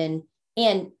him in,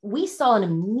 and we saw an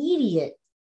immediate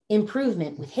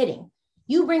improvement with hitting.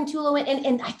 You bring Tulo in,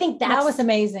 and I think that was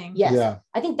amazing. Yes. Yeah.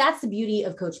 I think that's the beauty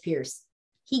of Coach Pierce.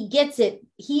 He gets it.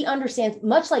 He understands,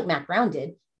 much like Mac Brown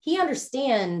did, he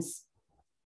understands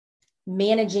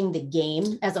managing the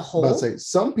game as a whole. But I say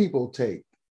some people take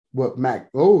what Mac,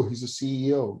 he's a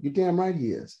CEO. You're damn right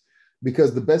he is.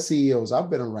 Because the best CEOs I've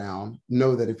been around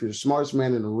know that if you're the smartest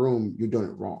man in the room, you're doing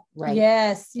it wrong. Right.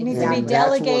 Yes. You need to be And that's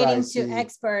what I delegating see to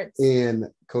experts.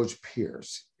 in Coach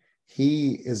Pierce.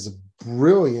 He is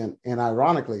brilliant. And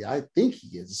ironically, I think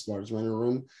he is the smartest man in the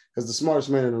room because the smartest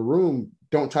man in the room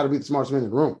don't try to be the smartest man in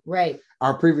the room. Right.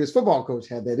 Our previous football coach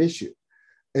had that issue.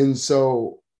 And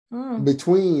so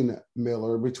between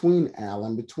Miller, between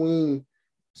Allen, between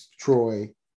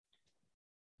Troy,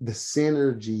 the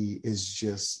synergy is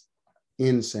just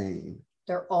insane.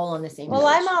 They're all on the same Well,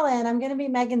 page. I'm all in. I'm going to be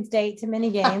Megan's date to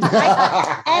mini games.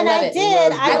 I And love I it.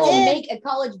 did. I I will did. make a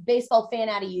college baseball fan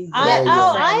out of you. I There you go.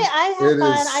 have It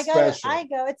fun. is I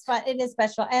go. It's fun. It is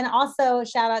special. And also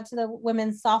shout out to the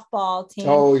women's softball team.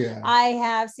 Oh, yeah. I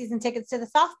have season tickets to the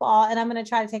softball, and I'm going to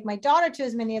try to take my daughter to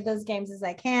as many of those games as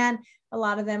I can. A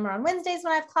lot of them are on Wednesdays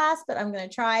when I have class, but I'm going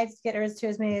to try to get hers to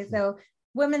as many. So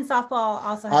women's softball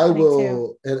also I happening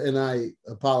will, too. and I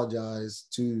apologize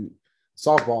to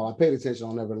softball. I paid attention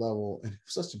on every level, and it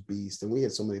was such a beast, and we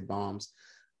had so many bombs.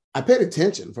 I paid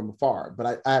attention from afar,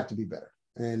 but I have to be better.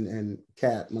 And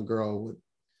Kat, my girl, would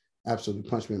absolutely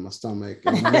punch me in my stomach,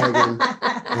 and Megan,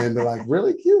 and they're like,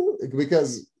 really cute?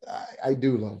 Because I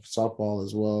do love softball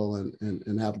as well,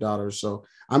 and have daughters. So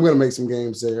I'm going to make some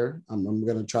games there. I'm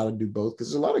going to try to do both because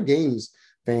there's a lot of games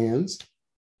fans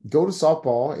go to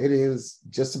softball. It is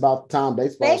just about the time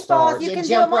baseball Baseball, starts. you can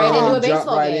jump do them right all. into a Jump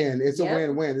baseball right game. in. It's a Yep.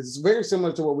 win-win. It's very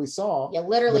similar to what we saw. Yeah,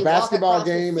 literally The basketball walk across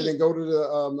the game and seat. then go to the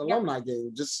alumni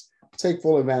game. Just take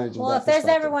full advantage of Well, that if there's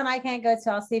perspective. ever one I can't go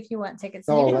to, I'll see if you want tickets.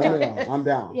 Oh, You can let do me it. know. I'm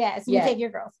down. Yes, you Yeah. can take your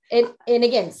girls. And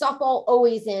again, softball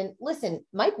always in. Listen,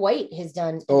 Mike White has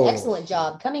done an Oh. excellent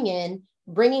job coming in,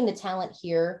 bringing the talent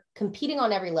here, competing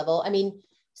on every level. I mean,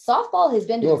 softball has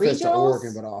been to No offense to regionals.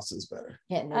 Oregon, but Austin's better.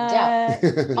 Yeah, no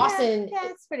doubt. Austin, yeah,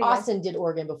 it's pretty Austin did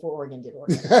Oregon before Oregon did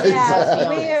Oregon. good. Yeah,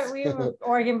 Exactly. we were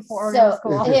Oregon before Oregon was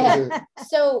cool. Yeah.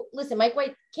 So listen, Mike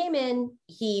White came in,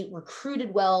 he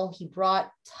recruited well, he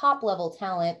brought top level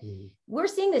talent. Mhm. We're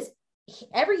seeing this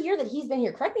every year that he's been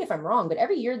here. Correct me if I'm wrong, but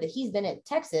every year that he's been at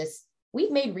Texas, we've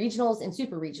made regionals and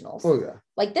super regionals. Oh yeah.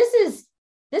 Like this is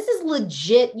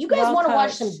legit. You guys Well want to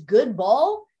watch coached. some good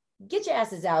ball? Get your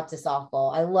asses out to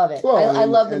softball. I love it. Well, I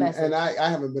love the and, message. And I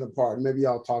haven't been a part. Maybe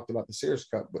y'all talked about the Sears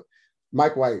Cup, but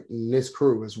Mike White and this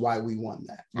crew is why we won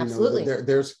that. You Absolutely. know,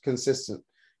 there's consistent.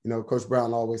 You know, Coach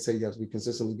Brown always say you have to be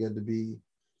consistently good to be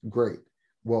great.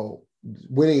 Well,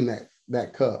 winning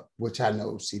that cup, which I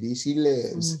know CDC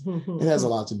lives, it has a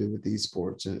lot to do with these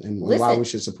sports and why Listen. we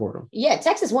should support them. Yeah,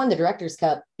 Texas won the Directors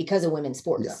Cup because of women's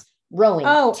sports. Yeah. Rowing,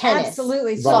 Oh, tennis,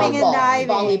 absolutely. Volleyball, Swimming and diving.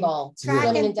 volleyball, Track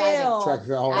swimming and and diving. field. Track and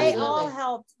field, They Absolutely. all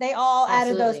helped. They all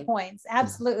added those Absolutely. points.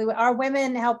 Absolutely. Our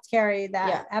women helped carry that.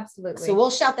 Yeah. Absolutely. So we'll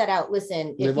shout that out.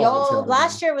 Listen, if They've always y'all helped.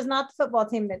 last year was not the football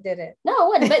team that did it.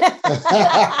 no, it wasn't,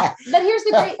 but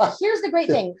here's the great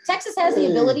thing. Texas has the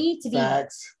ability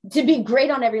Facts. to be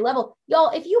great on every level. Y'all,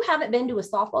 if you haven't been to a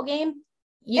softball game,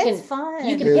 you It's can fun.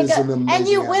 you can It pick is up. an and amazing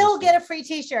you will atmosphere. get a free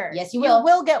t-shirt. Yes, you will. You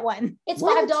will get one. It's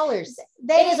What? $5.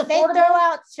 They It is they affordable. throw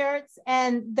out shirts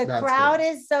and the That's crowd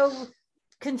good. is so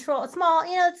small,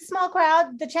 it's a small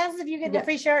crowd. The chances of you getting Yeah. a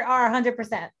free shirt are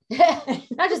 100%.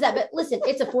 Not just that, but listen,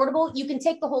 it's affordable. You can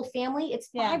take the whole family. It's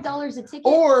Yeah. $5 a ticket.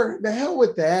 Or the hell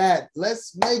with that.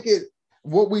 Let's make it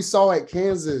what we saw at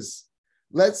Kansas.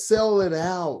 Let's sell it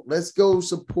out. Let's go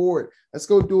support. Let's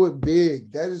go do it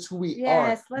big. That is who we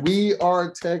Yes, are. let's- We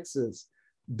are Texas.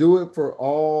 Do it for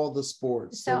all the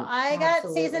sports. So I got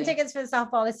Absolutely. season tickets for the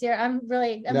softball this year. I'm That's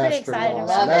pretty pretty excited awesome.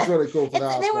 about That's it. really cool for the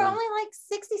house They were fans. only like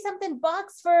 60 something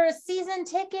bucks for a season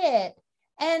ticket.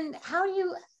 And how do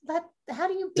you beat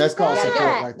That's called that? support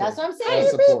right there. That's what I'm How saying. do you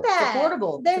That's beat support. that? It's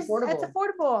affordable. There's, It's affordable. It's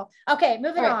affordable. Okay,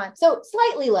 moving All right, on. so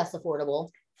slightly less affordable.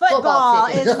 Football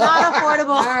tickets. is not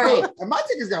affordable. All right. And my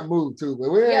tickets got moved too, but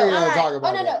we ain't Yeah, gonna all right. talk Oh,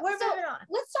 about no, that. We're So- moving on.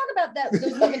 Let's talk about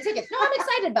those moving tickets. No, I'm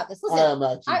excited about this. Listen, I am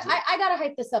actually. too. I gotta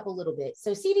hype this up a little bit.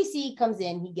 So CDC comes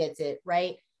in, he gets it,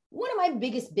 right? One of my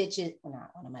biggest bitches, well, not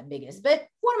one of my biggest, but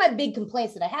one of my big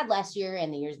complaints that I had last year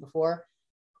and the years before,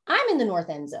 I'm in the north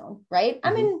end zone, right?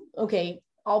 I'm in, okay,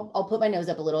 I'll put my nose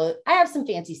up a little. I have some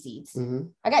fancy seats. Mhm.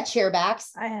 I got chair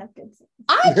backs. I have good.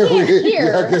 I can't Yeah,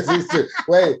 hear. good seats too.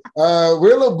 Wait,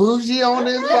 we're a little bougie on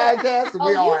this podcast. Oh,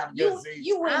 We all have good seats.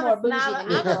 you way I'm more a bougie snob. than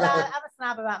me. I'm a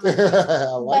snob about my I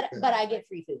like that. But I get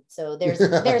free food. So there's my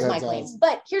That's claim. awesome.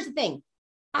 But here's the thing.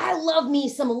 I love me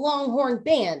some Longhorn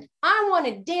band. I want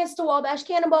to dance to Wabash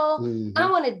Cannonball. Mhm. I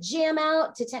want to jam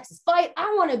out to Texas Fight.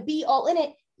 I want to be all in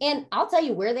it. And I'll tell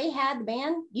you, where they had the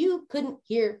band, you couldn't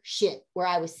hear shit where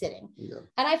I was sitting. Yeah.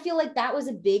 And I feel like that was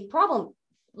a big problem.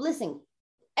 Listen,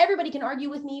 everybody can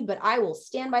argue with me, but I will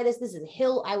stand by this. This is a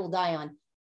hill I will die on.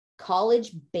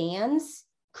 College bands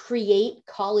create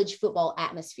college football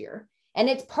atmosphere. And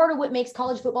it's part of what makes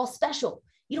college football special.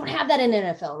 You don't have that in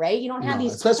NFL, right? You don't have No,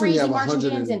 these especially when crazy you have marching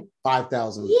bands. And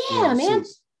 105,000. Yeah, man.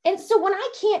 And so when I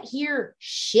can't hear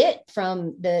shit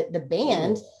from the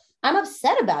band, I'm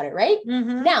upset about it, right?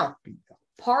 Mhm. Now,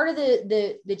 part of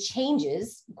the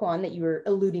changes, Quan, that you were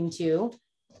alluding to,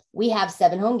 we have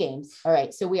 7 home games. All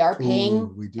right. So we are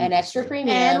paying an extra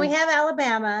premium. And we have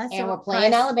Alabama. and we're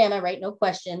playing Alabama, right? No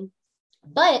question.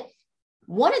 But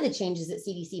one of the changes that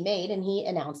CDC made, and he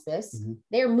announced this, Mhm.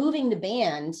 they're moving the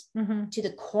band Mhm. to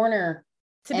the corner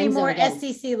To be end zone more again.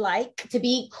 SEC like. to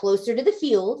be closer to the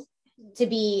field, to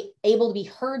be able to be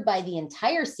heard by the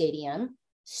entire stadium.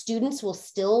 Students will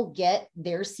still get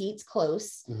their seats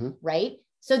close, Mhm. right?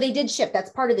 So they did shift. That's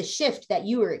part of the shift that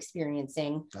you were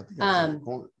experiencing.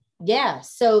 Yeah.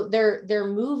 So they're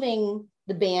moving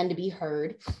the band to be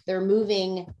heard. They're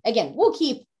moving again. We'll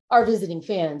keep our visiting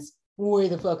fans way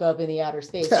the fuck up in the outer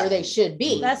space where they should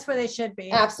be. That's where they should be.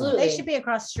 Absolutely. They should be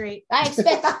across the street. I expect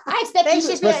They you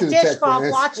should to, be Especially at the disc Tech golf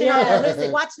fans. watching,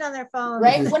 Yeah. watching on their phone.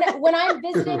 right when I'm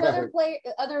visiting Right.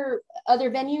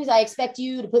 other venues, I expect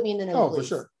you to put me in the nosebleeds. Oh, for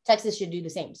sure. Texas should do the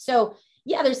same. So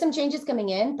yeah, there's some changes coming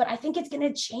in, but I think it's going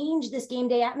to change this game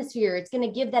day atmosphere. It's going to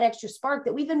give that extra spark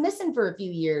that we've been missing for a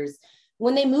few years.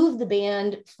 when they moved the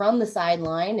band from the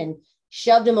sideline and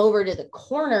shoved him over to the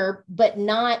corner, but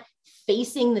not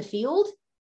facing the field,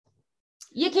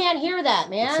 you can't hear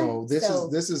that, man. So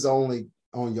this is only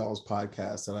on y'all's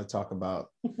podcast that I talk about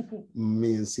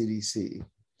me and CDC.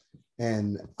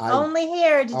 And I only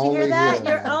here. Did you hear that?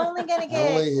 here, You're man. only gonna Only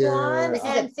get here. Quan This is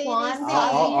and a Quan CDC.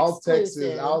 I'll text him.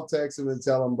 exclusive. I'll text him and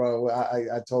tell him, bro.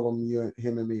 I told him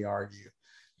him and me argue,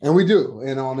 and we do,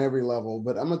 and on every level.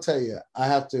 But I'm gonna tell you, I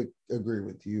have to agree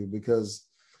with you because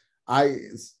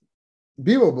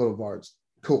Bevo Boulevard's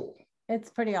cool. It's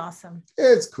pretty awesome.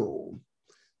 It's cool.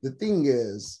 The thing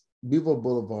is, Bevo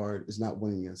Boulevard is not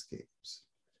winning us games,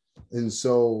 and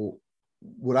so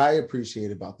what I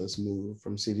appreciate about this move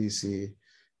from CDC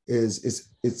is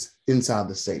it's inside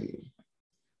the stadium.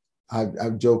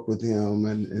 I've joked with him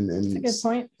and That's a good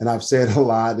point. and I've said a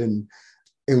lot. And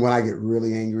when I get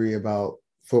really angry about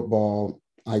football,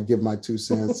 I give my 2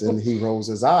 cents and he rolls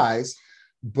his eyes.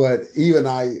 But even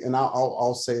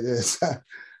I'll say this,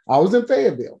 I was in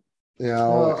Fayetteville,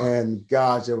 and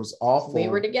gosh, it was awful. We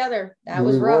were together. That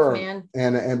was rough, man.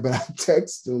 But I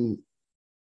texted him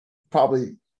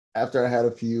probably after I had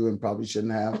a few and probably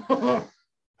shouldn't have.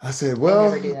 I said,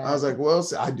 well, I was like, well,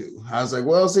 I do. I was like,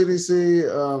 well,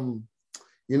 CDC,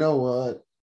 you know what?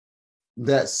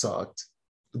 That sucked.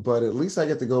 But at least I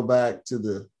get to go back to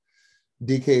the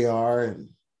DKR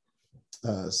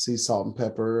and see Salt and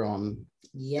Pepper on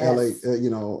LA,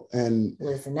 and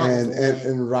listen,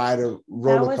 and ride a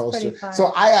roller coaster.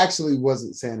 So I actually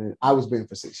wasn't saying it. I was being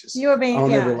facetious. You were being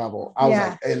on every level. I was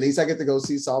like, at least I get to go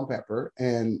see Salt and Pepper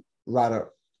and ride a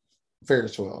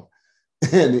Ferris wheel.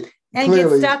 And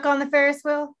get stuck on the Ferris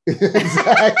wheel.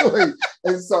 Exactly.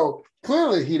 And so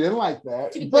clearly he didn't like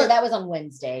that. To be clear, that was on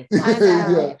Wednesday.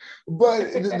 Yeah.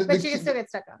 But but you can still get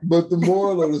stuck on it. But the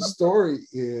moral of the story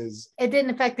is it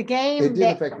didn't affect the game. It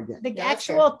didn't affect the game. The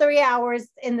actual 3 hours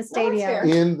in the stadium.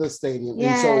 In the stadium.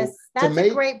 Yes, and so that's to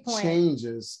make a great point.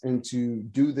 Changes and to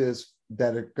do this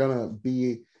that are gonna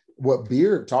be what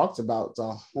Beard talks about,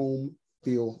 a home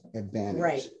field advantage.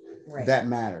 Right. That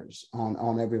matters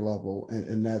on every level,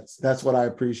 and that's what I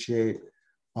appreciate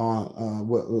on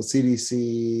what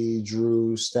CDC,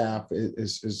 Drew, staff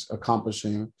is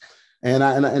accomplishing,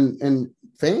 and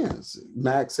fans.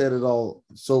 Max said it all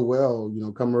so well.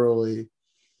 Come early,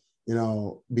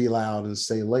 be loud and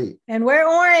stay late, and wear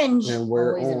orange, and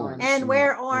wear orange, and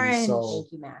wear orange. And so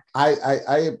thank you, Max.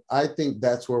 I think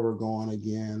that's where we're going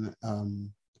again.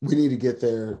 We need to get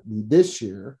there this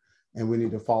year. And we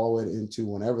need to follow it into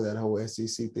whenever that whole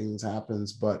SEC thing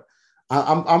happens. But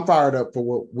I'm fired up for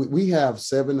what we have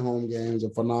 7 home games, a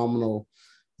phenomenal,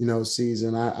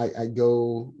 season. I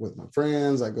go with my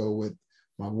friends, I go with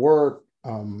my work,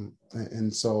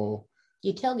 and so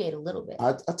you tailgate a little bit.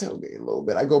 I tailgate a little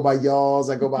bit. I go by y'all's,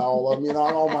 I go by all of them,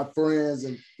 all my friends,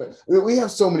 and we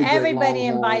have so many. Everybody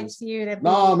invites you to.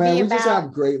 We just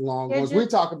have great long ones. We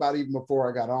talk about even before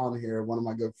I got on here. One of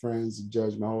my good friends,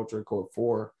 Judge Malhotra, Court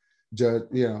 4. Judge,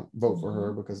 vote for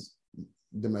her because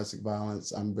domestic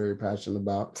violence I'm very passionate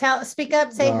about. Speak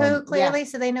up, say who clearly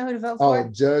so they know who to vote for.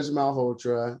 Judge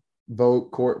Malhotra,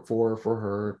 vote Court 4 for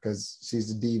her because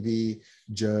she's the DV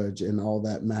judge and all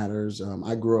that matters.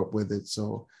 I grew up with it,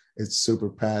 so it's super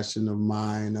passion of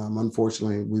mine.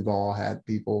 Unfortunately, we've all had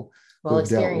people who have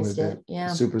dealt with it. Yeah,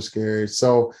 super scary.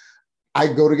 So I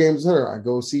go to games with her. I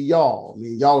go see y'all.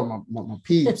 Y'all are my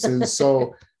peeps, and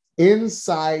so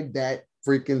inside that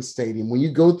freaking stadium, when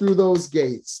you go through those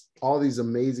gates, all these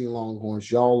amazing Longhorns,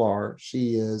 y'all are,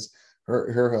 she is,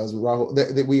 her husband, Rahul,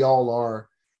 that we all are.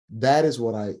 That is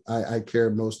what I care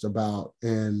most about.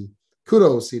 And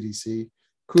kudos CDC,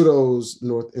 kudos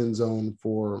North End Zone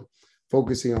for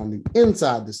focusing on the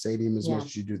inside the stadium as much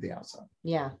as you do the outside.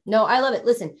 Yeah, no, I love it.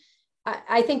 Listen,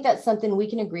 I think that's something we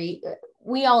can agree.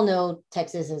 We all know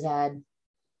Texas has had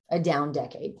a down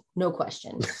decade, no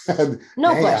question.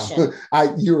 No question.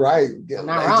 You're right. I'm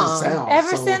not wrong.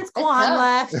 Ever since Quan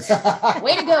left.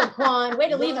 Way to go, Quan. Way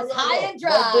to leave us high and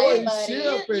dry, buddy.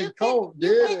 You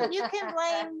can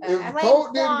blame. If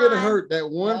Colt didn't get hurt that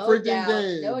one freaking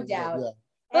game. No doubt.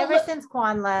 Ever since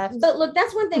Quan left. But look,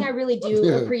 that's one thing I really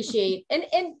do appreciate. And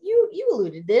you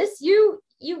alluded this. You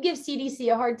give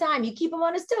CDC a hard time. You keep him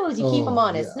on his toes. You keep him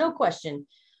honest. No question.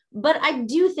 But I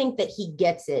do think that he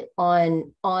gets it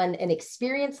on an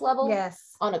experience level,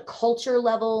 on a culture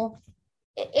level.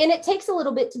 And it takes a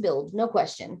little bit to build, no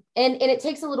question. And it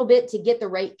takes a little bit to get the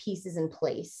right pieces in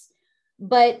place.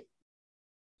 But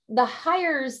the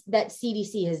hires that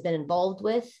CDC has been involved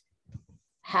with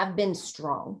have been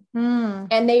strong.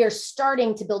 And they are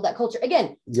starting to build that culture.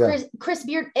 Again, Chris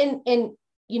Beard, and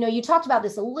you talked about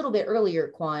this a little bit earlier,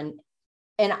 Quan.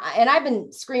 And I've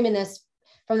been screaming this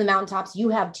from the mountaintops. You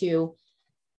have too.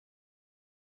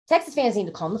 Texas fans need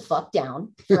to calm the fuck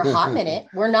down for a hot minute.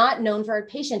 We're not known for our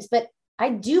patience, but I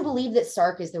do believe that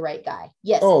Sark is the right guy.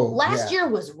 Yes. Last year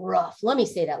was rough. Let me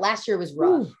say that. Last year was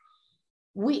rough.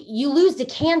 You lose to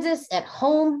Kansas at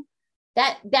home.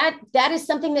 That is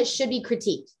something that should be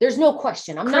critiqued. There's no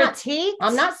question. I'm not saying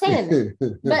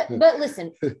that. But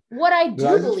listen, what I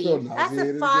do believe, that's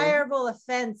a fireable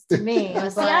offense to me.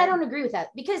 See, I don't agree with that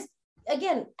because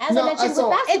again, as I mentioned with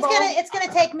basketball, it's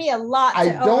gonna take me a lot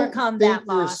to overcome that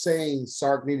loss. You're saying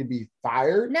Sark need to be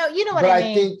fired. No, you know what I mean. But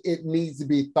I think it needs to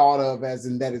be thought of as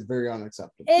in that is very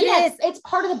unacceptable. It's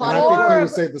part of the body. I think you would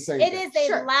say the same. It is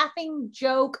a laughing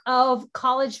joke of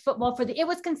college football it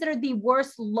was considered the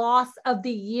worst loss of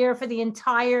the year for the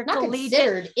entire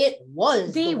collegiate. It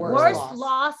was the worst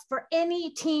loss for any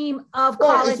team of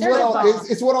college football.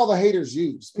 It's what all the haters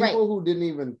use. People who didn't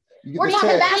even. We're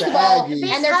talking basketball,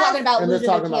 and they're talking about losing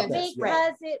to Kansas.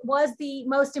 Because it was the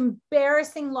most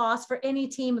embarrassing loss for any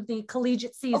team of the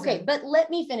collegiate season. Okay, but let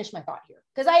me finish my thought here,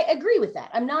 because I agree with that.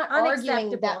 I'm not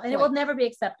arguing that point. And it will never be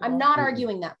acceptable. I'm not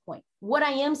arguing that point. What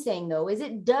I am saying, though, is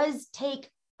it does take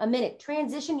a minute.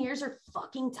 Transition years are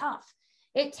fucking tough.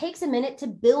 It takes a minute to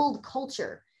build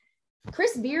culture.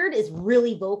 Chris Beard is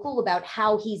really vocal about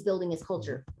how he's building his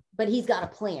culture. But he's got a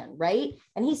plan, right?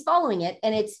 And he's following it,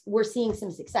 and we're seeing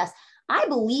some success. I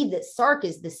believe that Sark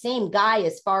is the same guy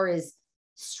as far as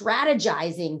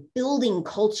strategizing, building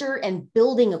culture, and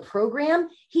building a program.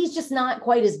 He's just not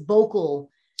quite as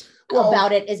vocal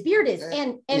about it as Beard is.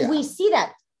 And we see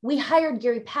that. We hired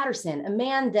Gary Patterson, a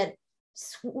man that,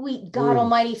 sweet God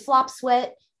almighty, Flop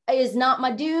Sweat is not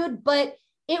my dude, but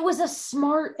it was a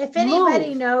smart If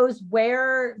anybody knows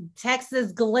where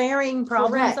Texas glaring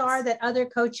problems are that other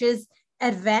coaches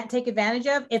take advantage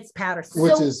of, it's Patterson.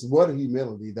 Which is what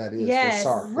humility that is for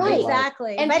Sark. Right,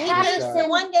 exactly. And but Patterson, the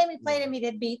one game we played him, he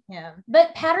did beat him.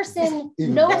 But Patterson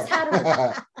knows how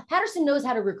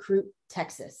to recruit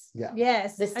Texas. Yeah.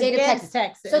 Yes. The state of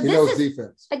Texas. So he knows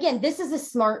defense. Again, this is a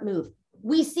smart move.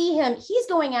 We see him, he's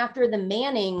going after the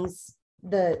Mannings,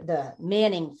 the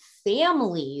Manning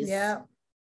families. Yeah.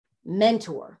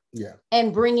 Mentor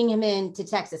and bringing him into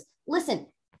Texas. Listen,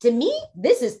 to me,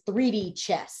 this is 3D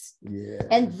chess. Yeah.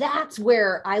 And that's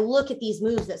where I look at these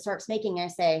moves that Sark's making and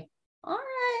I say, all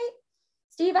right,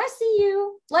 Steve, I see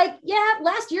you. Like,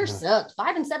 last year sucked.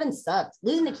 5-7 sucked.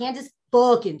 Losing to Kansas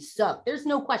fucking sucked. There's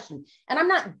no question. And I'm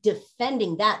not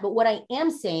defending that. But what I am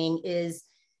saying is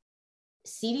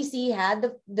CDC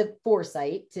had the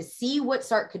foresight to see what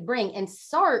Sark could bring. And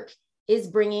Sark is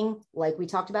bringing, like we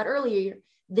talked about earlier,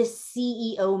 this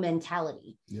CEO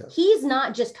mentality. Yes. He's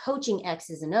not just coaching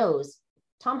X's and O's.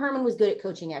 Tom Herman was good at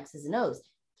coaching X's and O's.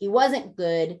 He wasn't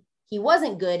good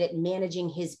at managing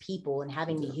his people and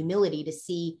having the humility to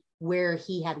see where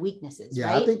he had weaknesses. Yeah,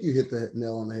 right? I think you hit the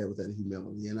nail on the head with that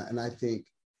humility. And I think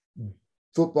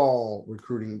football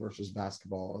recruiting versus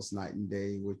basketball is night and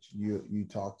day, which you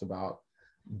talked about.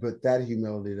 But that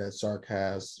humility that Sark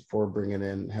has for bringing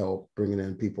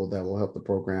in people that will help the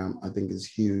program, I think is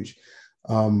huge.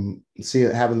 Having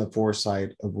the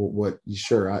foresight of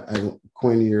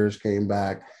Quinn Ewers came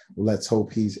back. Let's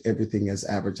hope he's everything as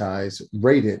advertised,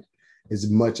 rated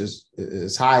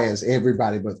as high as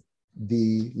everybody, but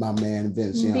my man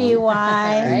Vince Young.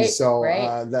 VY.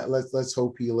 And let's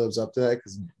hope he lives up to that,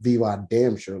 because VY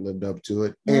damn sure lived up to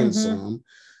it and some.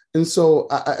 And so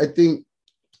I think,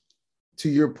 to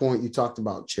your point, you talked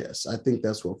about chess. I think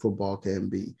that's what football can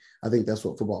be. I think that's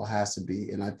what football has to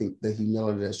be. And I think the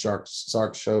humility that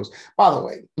Sark shows, by the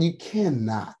way, you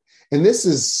cannot, and this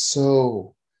is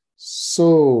so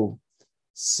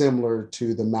similar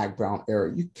to the Mack Brown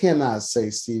era. You cannot say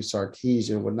Steve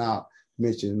Sarkisian without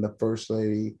mentioning the First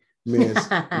Lady, Miss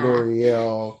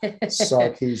L'Oreal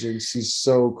Sarkisian. She's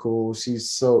so cool.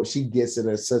 She gets it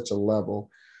at such a level.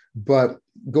 But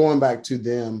going back to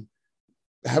them,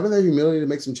 having that humility to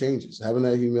make some changes, having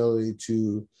that humility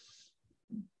to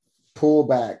pull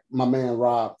back, my man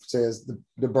Rob says,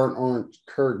 the burnt orange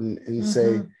curtain and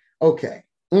say, okay,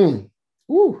 I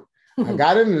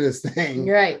got into this thing.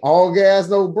 Right. All gas,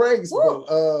 no brakes. But,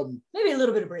 maybe a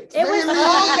little bit of brakes. It was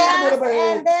all gas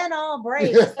and then all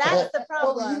brakes. That's the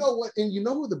problem. Well, you know what? And you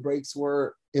know who the brakes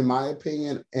were, in my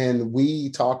opinion? And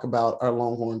we talk about our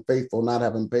Longhorn faithful not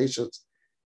having patience.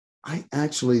 I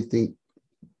actually think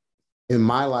in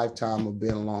my lifetime of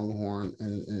being a Longhorn,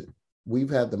 and we've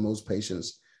had the most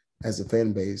patience as a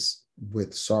fan base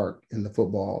with Sark in the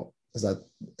football,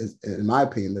 in my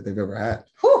opinion, that they've ever had.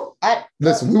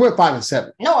 Listen, we went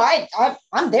 5-7. No,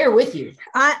 I'm there with you.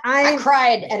 I I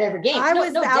cried at every game. I No-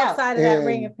 was no doubt. outside of that And-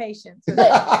 ring of patience. But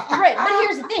right, but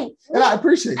here's the thing. And I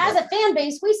appreciate As that. a fan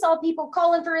base, we saw people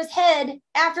calling for his head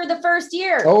after the first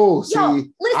year. Oh, see, Yo,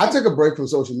 listen. I took a break from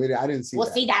social media. I didn't see Well,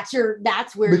 that. see,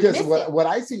 that's where you Because missed what, it. what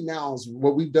I see now is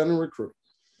what we've done in recruit.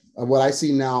 What I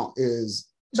see now is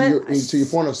to But your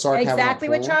point of Sark having a exactly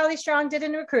what plan. Charlie Strong did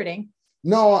in recruiting.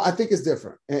 No, I think it's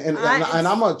different. And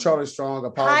I'm a Charlie Strong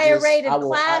apologist. Higher rated I will-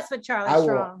 class with Charlie I will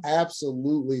Strong.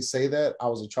 absolutely say that. I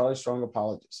was a Charlie Strong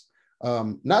apologist.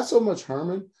 Not so much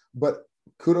Herman, but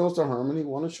kudos to Herman. He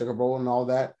won a Sugar Bowl and all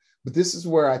that. But this is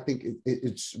where I think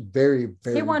it's very,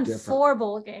 very He won different. 4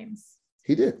 bowl games.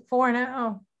 He did.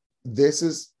 4-0. This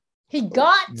is He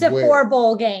got to Where? 4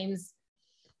 bowl games.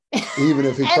 even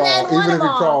if he And then crawled, won even if them he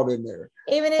all. crawled in there.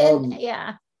 Even in, Um,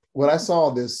 yeah. When I saw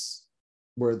this,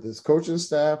 where this coaching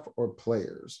staff or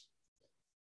players,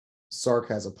 Sark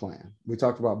has a plan. We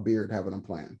talked about Beard having a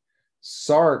plan.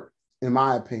 Sark, in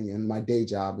my opinion, my day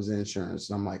job is insurance.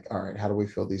 And I'm like, all right, how do we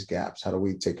fill these gaps? How do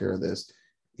we take care of this?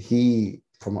 He,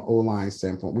 from an O-line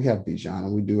standpoint, we have Bijan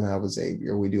and we do have a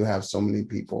Xavier. We do have so many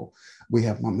people. We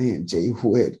have my man, Jay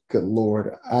Witt. Good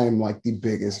Lord. I am like the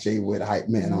biggest Jay Witt hype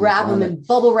man. Wrap him in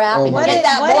bubble wrap Oh and my get God.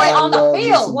 that boy What on I the love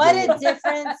field. this. What a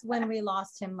difference when we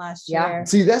lost him last Yeah. year.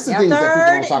 See, that's the thing that people don't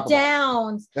Third talk about.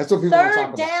 downs. That's what people don't talk Third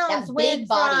about. downs That went big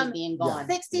body from being gone.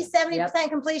 60, 70%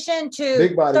 completion to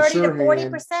Big body, 30 sure to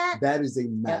 40%. hand. That is a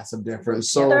massive difference.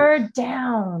 So Third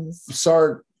downs.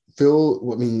 Sark,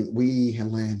 Phil, I mean, we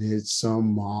had landed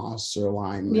some monster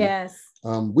linemen. Yes.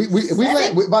 We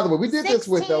by the way, we did this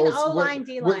with 16 those O-line,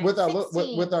 D-line, with our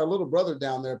 16. with our little brother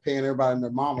down there paying everybody and their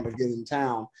mama to get in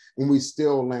town, and we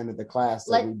still landed the class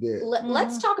that we did.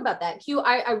 Let's talk about that. Q,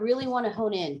 I really want to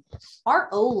hone in. Our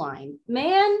O-line,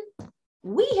 man,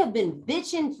 we have been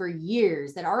bitching for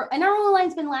years that our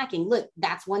O-line's been lacking. Look,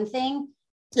 that's one thing.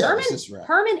 Yeah, it's just right.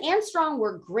 Herman and Strong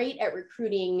were great at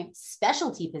recruiting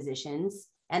specialty positions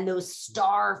and those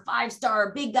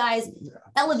 5-star big guys,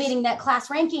 elevating that class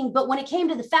ranking. But when it came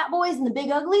to the fat boys and the big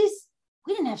uglies,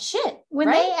 we didn't have shit. When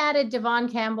right? they added Devon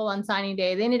Campbell on signing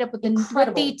day, they ended up with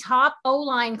the top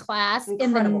O-line class in the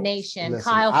Incredible. nation.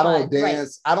 Listen, Kyle I don't Flood.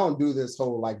 dance. I don't do this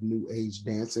whole like new age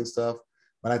dancing stuff.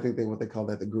 But I think what they call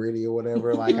that the gritty or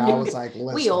whatever. Like I was like,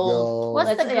 let's We old. go.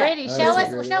 What's the gritty? That's Show the us.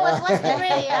 gritty. Show us. What's the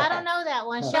gritty? I don't know that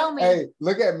one. Show me. Hey,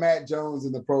 look at Matt Jones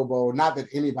in the Pro Bowl. Not that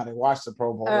anybody watched the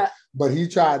Pro Bowl, but he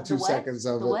tried 2 what? seconds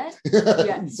of The it. what?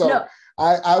 Yeah. So No.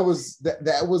 I was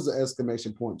that was an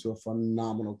exclamation point to a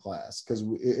phenomenal class because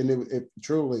it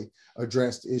truly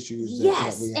addressed issues.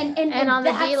 Yes, that we had. and on the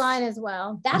that's- D-line as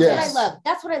well. That's Yes. what I love.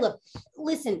 That's what I love.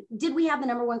 Listen, did we have the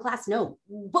number 1 class? No,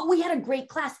 but we had a great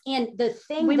class. And the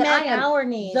thing We that met I am our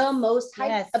needs. the most hyped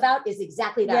Yes. about is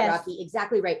exactly that, Yes. Rocky.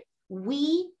 Exactly right.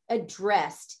 We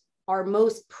addressed our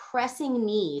most pressing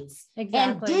needs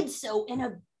Exactly. and did so in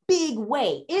a big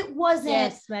way. It wasn't,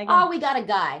 Yes, Megan. oh, we got a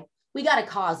guy. We got a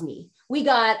Cosme. We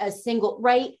got a single,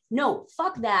 right? No,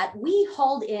 fuck that. We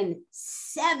hauled in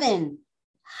 7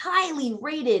 highly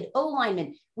rated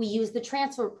O-linemen. We used the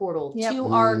transfer portal Yep. to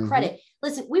our Mhm. credit.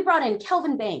 Listen, we brought in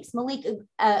Kelvin Banks, Malik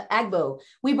Agbo.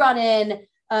 We brought in,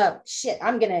 you're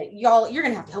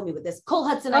gonna have to help me with this. Cole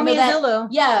Hudson. I know that. Zulu.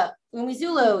 Yeah,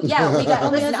 Umizulu. Yeah, we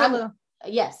got. Listen, Zulu.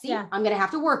 yes, see, Yeah. I'm gonna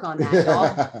have to work on that,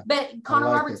 y'all. But Connor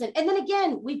like Robertson, and then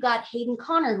again, we've got Hayden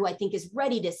Connor, who I think is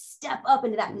ready to step up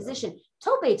into that Yeah. position.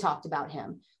 Tope talked about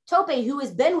him. Tope, who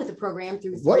has been with the program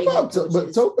through 3 What head about coaches.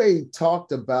 but Tope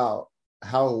talked about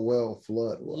how well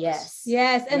Flood was. Yes.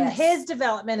 Yes, and Yes. his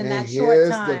development in And that short his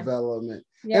time. development.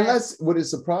 Yes. And that's what it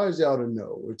surprised y'all to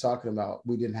know. We're talking about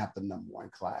we didn't have the number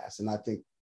 1 class. And I think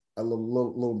a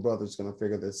little brother's going to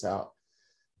figure this out.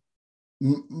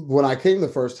 When I came the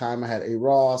first time, I had A.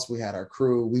 Ross, we had our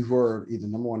crew. We were either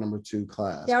number 1, number 2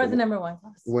 class. That was But the number 1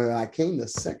 class. when I came the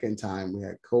second time, we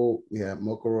had Colt, we had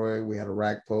Mokoroy, we had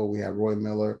Arakpo, we had Roy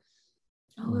Miller.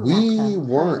 Oh, We Arakpo.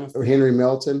 weren't, or Henry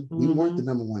Melton, we weren't Mhm. the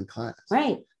number 1 class.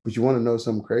 Right. But you want to know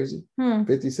something crazy? Hmm.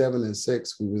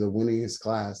 57-6, we were the winningest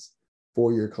class,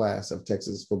 4-year class of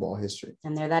Texas football history.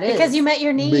 And there that is. Because you met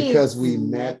your needs. Because we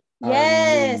met our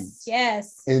Yes, needs.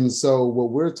 yes. And so what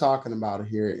we're talking about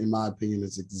here, in my opinion,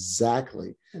 is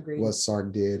exactly Agreed. what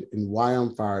Sark did and why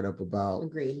I'm fired up about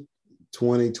Agreed.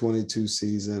 2022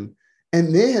 season.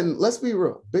 And then let's be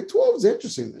real, Big 12 is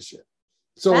interesting this year.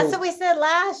 So That's what we said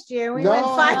last year. We no, went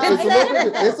 5 it's, and a 7.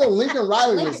 Lincoln, it's a Lincoln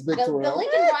Riley Lincoln- list, Big the 12.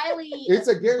 Lincoln Riley. It's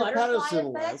a Gary butterfly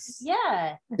Patterson effect. list.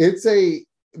 Yeah. It's a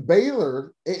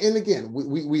Baylor, and again,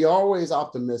 we always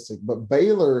optimistic, but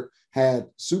Baylor had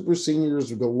super seniors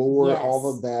galore, Yes. all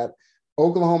of that.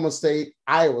 Oklahoma State,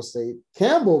 Iowa State,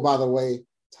 Campbell, by the way,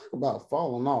 talk about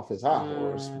falling off his high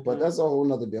horse, but that's a whole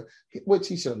nother deal. Which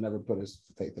he should have never put his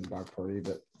faith in Brock Purdy.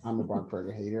 But I'm a Brock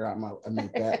Purdy hater. I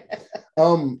admit that.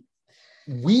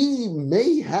 We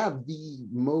may have the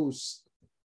most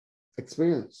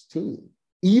experienced team,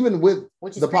 even with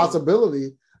the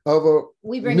possibility of a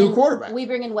new quarterback. We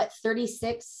bring in what,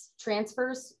 36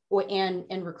 transfers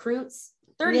and recruits,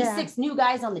 36 new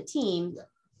guys on the team. Yeah.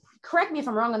 Correct me if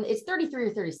I'm wrong. It's 33 or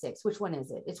 36. Which one is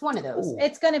it? It's one of those. Ooh.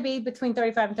 It's going to be between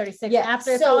 35 and 36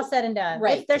 after it's all said and done.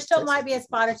 Right. There still might be a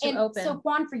spot or two open. So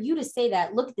Quan, for you to say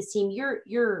that, look at this team.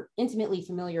 You're intimately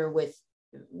familiar with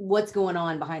what's going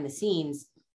on behind the scenes.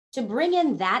 To bring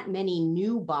in that many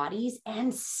new bodies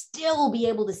and still be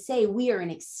able to say we are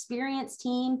an experienced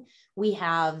team. We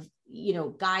have,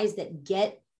 guys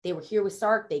that they were here with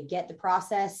Sark. They get the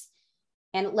process.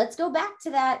 And let's go back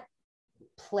to that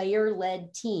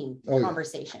player-led team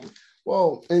conversation.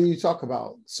 Well, and you talk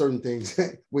about certain things,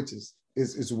 which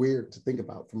is weird to think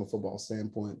about from a football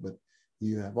standpoint, but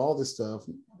you have all this stuff.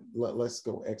 Let's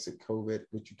go exit COVID,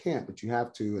 which you can't, but you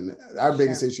have to. And our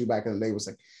biggest issue back in the day was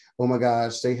like, oh my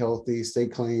gosh, stay healthy, stay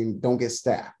clean, don't get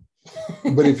stabbed.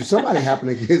 But if somebody happen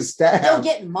to get stabbed, don't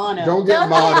get mono. Don't get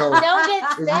mono. Don't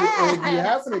get stabbed. If you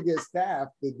happen to get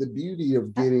stabbed, the beauty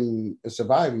of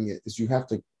surviving it is you have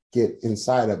to get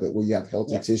inside of it where you have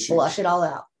healthy tissues. Flush it all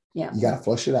out. Yeah. You got to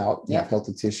flush it out. You have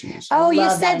healthy tissues. Oh, you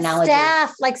said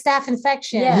staph, like staph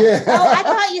infection. Yeah. Oh, I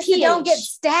thought you said don't get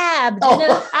stabbed.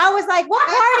 Oh. I was like, what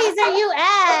parties are you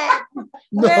at?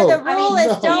 Where the rule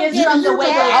is don't get stabbed.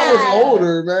 I was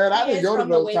older, man. I didn't go to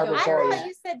those type of parties. I thought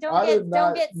you said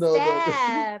don't get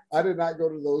stabbed. I did not go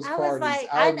to those parties.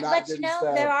 I was like,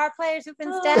 but there are players who've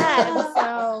been stabbed.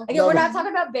 So again, we're not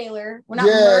talking about Baylor. We're not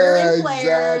murdering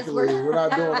players. Exactly. We're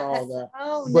not doing all that.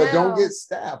 Oh, but don't get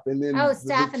stabbed. And then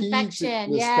staph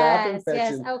infection. Yes.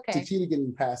 Okay. The key to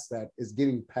getting past that is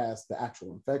getting past the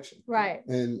actual infection. Right.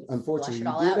 And unfortunately,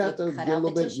 you did have to get a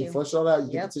little bit. You flush it all out.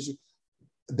 You get the tissue.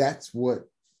 That's what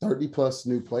 30 plus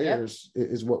new players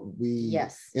is what we,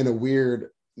 in a weird,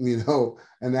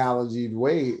 analogy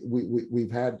way, we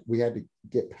had to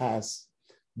get past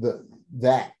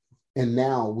that. And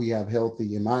now we have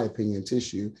healthy, in my opinion,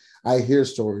 tissue. I hear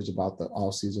stories about the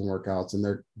off-season workouts and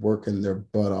they're working their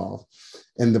butt off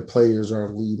and the players are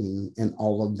leading and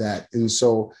all of that. And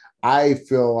so I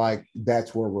feel like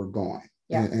that's where we're going.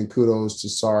 Yeah. And kudos to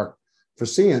Sark for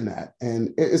seeing that.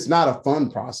 And it's not a fun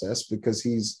process because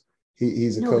he's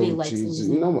a coach.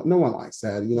 No one likes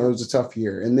that. It was a tough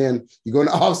year. And then you go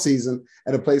into off-season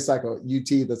at a place like a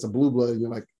UT that's a blue blood and you're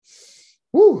like,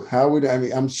 whew,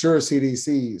 I'm sure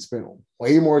CDC spent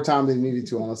way more time than needed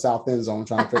to on the south end zone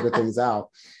trying to figure things out.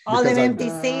 All them empty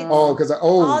seats.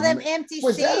 All them empty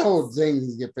seats. That whole thing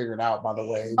needs to get figured out, by the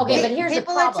way. Okay, but here's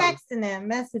people the problem. Are texting them,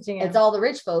 messaging them. It's all the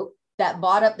rich folk that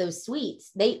bought up those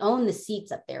suites. They own the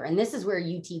seats up there. And this is where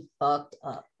UT fucked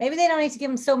up. Maybe they don't need to give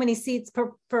them so many seats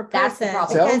per person. That's the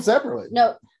problem. Sell them separately.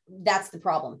 No, that's the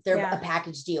problem. They're a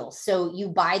package deal. So you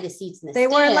buy the seats in the stands.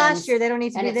 They were last year. They don't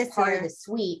need to be this part year. Of the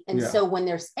suite. And so when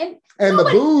there's and the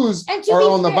booze are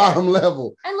on the bottom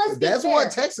level. And let's be that's fair. what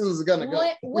Texans is gonna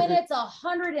go. When it's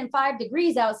 105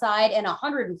 degrees outside and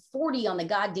 140 on the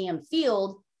goddamn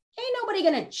field, ain't nobody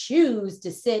gonna choose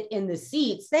to sit in the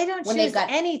seats. They don't choose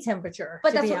any temperature.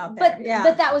 But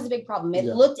but that was a big problem. It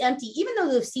looked empty, even though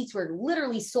those seats were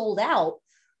literally sold out.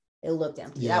 It looked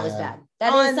empty. That was bad.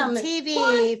 That on is something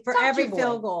TV for every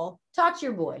field goal. Talk to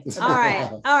your boy. All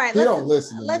right. He don't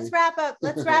listen. Let's wrap up.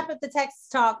 Let's wrap up the Texas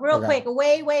talk real quick.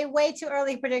 Way too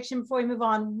early prediction before we move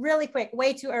on. Really quick.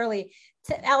 Way too early.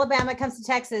 Alabama comes to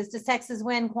Texas. Does Texas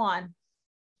win, Quan?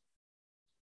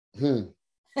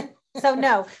 So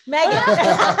no, Megan.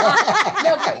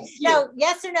 No,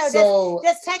 yes or no?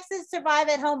 Does Texas survive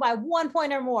at home by 1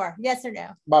 point or more? Yes or no?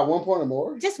 By 1 point or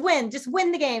more? Just win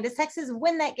the game. Does Texas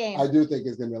win that game? I do think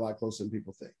it's going to be a lot closer than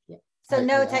people think. Yeah. So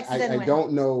Texas doesn't win. I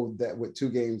don't know that with 2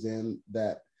 games in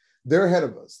that they're ahead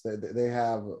of us.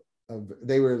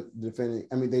 They were defending.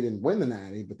 I mean, they didn't win the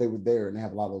Natty, but they were there, and they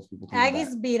have a lot of those people.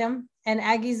 Aggies beat them, and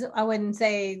Aggies, I wouldn't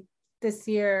say. This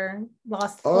year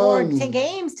lost 10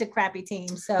 games to crappy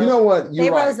teams. So you know what?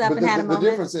 They rose up and had a moment. The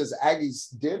difference is Aggies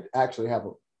did actually have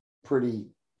a pretty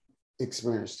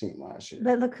experienced team last year.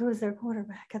 But look who was their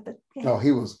quarterback at the game. No,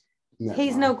 he was.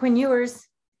 He's no Quinn Ewers.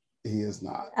 He is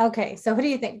not. Okay, so who do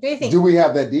you think? Do we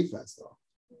have that defense though?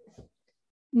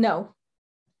 No.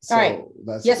 So all right.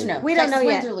 Yes or no? We don't know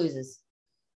yet. Wins or loses?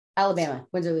 Alabama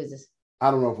wins or loses? I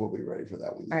don't know if we'll be ready for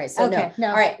that one yet. All right. So no.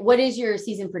 All right. What is your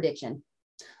season prediction?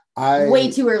 Way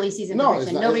too early season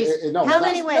prediction. How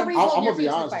many wins? I'm gonna be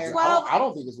honest. I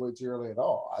don't think it's way too early at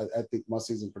all. I think my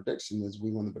season prediction is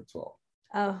we win the Big 12.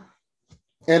 Oh,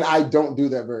 And I don't do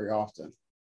that very often.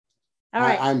 All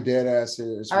right. I'm dead ass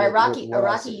serious. All right, Rocky,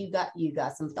 you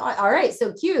got some thought. All right,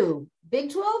 so Q,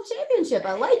 Big 12 championship.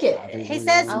 I like it. He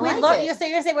says I we like look. it. You're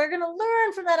saying we're going to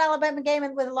learn from that Alabama game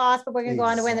and with a loss, but we're going to go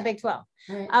on to win the Big 12.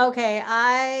 Right. Okay,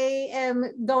 I am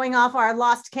going off our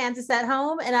lost Kansas at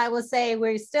home, and I will say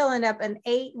we still end up an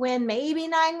 8-win, maybe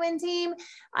 9-win team.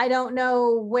 I don't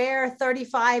know where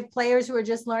 35 players who are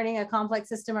just learning a complex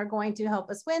system are going to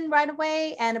help us win right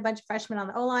away, and a bunch of freshmen on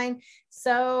the O-line.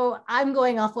 So I'm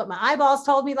going off what my eyeballs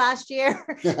told me last year,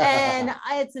 and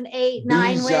it's an 8-9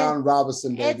 win. John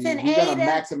Robinson, baby. It's an We got to 8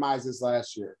 maximize this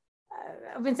last year.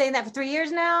 I've been saying that for 3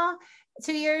 years now.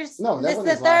 2 years. No, this that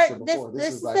is the last year third. before.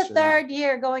 This is last the year third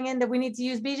year going into. We need to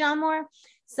use Bijan more.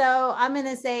 So I'm going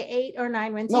to say 8 or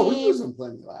 9 win team. No, we used him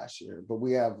plenty last year, but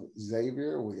we have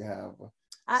Xavier. We have.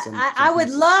 I would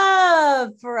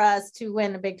love for us to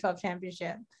win a Big 12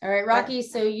 championship. All right, Rocky.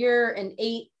 So you're an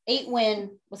 8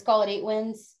 win. Let's call it 8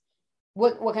 wins.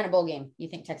 What kind of bowl game do you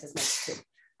think Texas makes it to?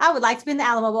 I would like to be in the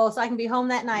Alamo Bowl so I can be home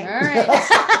that night. All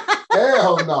right.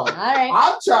 Hell no. All right.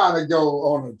 I'm trying to go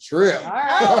on a trip. All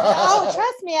right. Oh,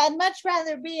 trust me, I'd much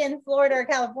rather be in Florida or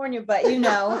California, but you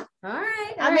know. All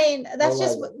right. I mean, that's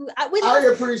just we I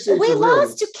appreciate we your lost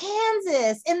lyrics. to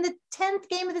Kansas in the 10th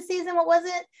game of the season. What was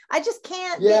it? I just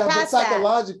can't Yeah, be but past that.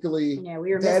 psychologically, Yeah,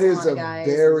 we were that missing is a lot a of guys.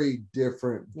 very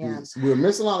different Yeah. piece. We're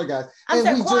missing a lot of guys. I'm And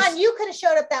sorry, we Quan, you could have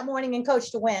showed up that morning and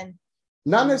coached to win.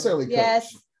 not necessarily coach,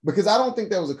 Yes. because I don't think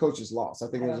that was a coach's loss. I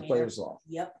think I it was a don't player's loss.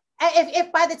 Yep.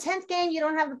 If by the 10th game you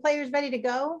don't have the players ready to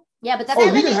go, Yeah, but that's Oh,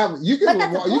 not you really- can but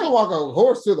that's the you can point. walk a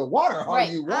horse to the water all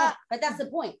Right. you want. But that's the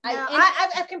point. no,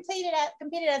 I've competed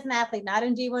as an athlete, not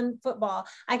in G1 football.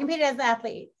 I competed as an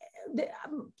athlete.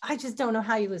 I just don't know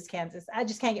how you lose Kansas. I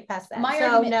just can't get past that. My so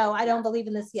argument- no, I don't believe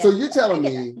in this yet. So you're telling I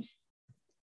get me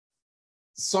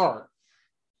Sark,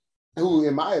 who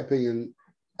in my opinion,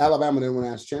 Alabama didn't win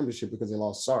a national championship because they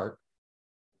lost Sark,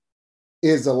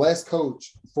 is a less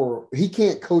coach he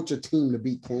can't coach a team to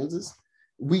beat Kansas.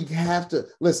 We have to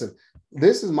listen.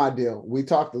 This is my deal. We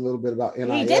talked a little bit about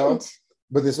NIL. He didn't.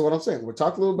 But this is what I'm saying. We're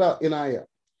talking a little about NIL.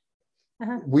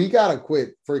 Uh-huh. We gotta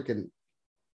quit freaking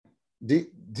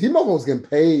D-Mofo's getting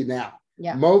paid now.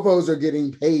 Yeah. Mofos are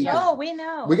getting paid. Oh, now. we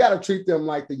know. We got to treat them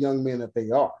like the young men that they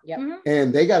are. Yep. Mhm.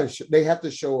 And they have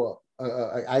to show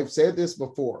up. I've said this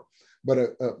before,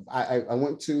 but I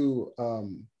went to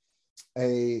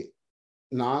a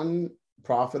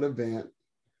non-profit event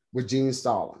with Gene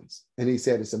Stallings, and he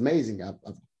said it's amazing.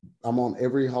 I'm on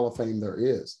every Hall of Fame there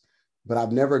is, but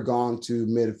I've never gone to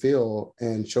midfield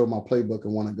and showed my playbook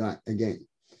and won a game.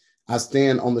 I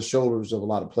stand on the shoulders of a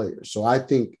lot of players. So I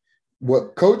think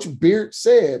what Coach Beard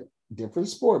said, different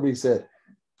sport, but he said,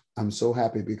 I'm so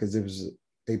happy because it was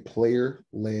a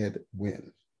player-led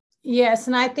win. Yes,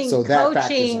 and I think So that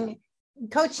factors in.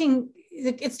 coaching,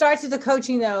 it starts with the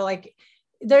coaching though. Like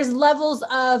there's levels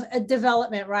of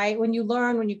development, right? When you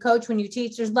learn, when you coach, when you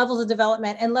teach, there's levels of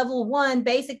development. And level 1,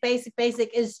 basic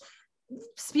is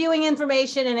spewing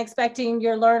information and expecting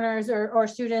your learners or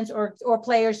students or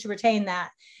players to retain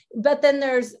that. But then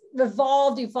there's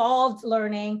evolved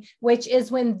learning, which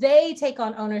is when they take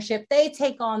on ownership, they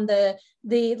take on the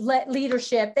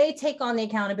leadership, they take on the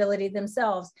accountability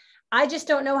themselves. I just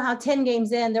don't know how 10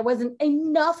 games in, there wasn't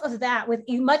enough of that with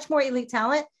much more elite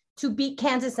talent to beat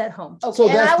Kansas at home. Okay. So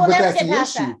And I will never that's get the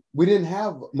past issue. that. We didn't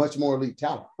have much more elite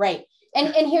talent. Right.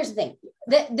 And here's the thing.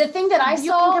 The thing that I You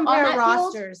saw can on compare that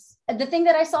rosters. field, the thing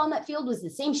that I saw on that field was the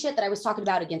same shit that I was talking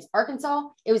about against Arkansas.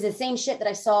 It was the same shit that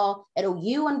I saw at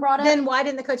OU and brought up. Then why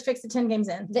didn't the coach fix it 10 games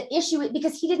in? The issue is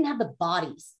because he didn't have the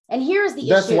bodies. And here's the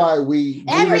That's issue. why we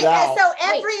Every ruled it out.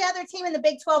 other team in the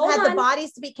Big 12 Hold had the on.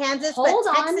 bodies to beat Kansas, Hold but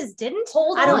on. Texas didn't.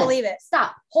 Hold I don't on. believe it.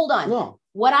 Stop. Hold on. No.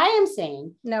 What I am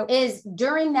saying No. is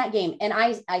during that game, and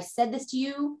I said this to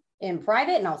you in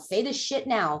private, and I'll say this shit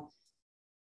now.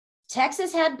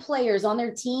 Texas had players on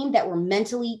their team that were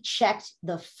mentally checked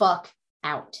the fuck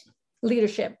out.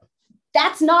 Leadership.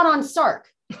 That's not on Sark.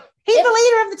 He's the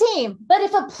leader of the team. But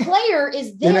if a player is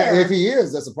And there, if he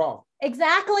is, that's a problem.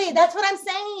 Exactly. That's what I'm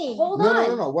saying. hold No,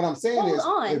 on. no. What I'm saying Hold is,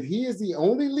 on. if he is the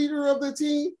only leader of the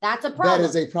team, That's a problem. that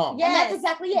is a problem. Yeah. And that's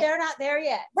exactly it. They're not there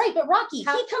yet. Right, but Rocky,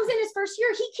 How- he comes in his first year.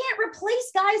 He can't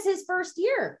replace guys his first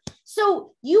year.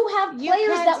 So you have You players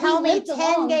can't that tell we me limped 10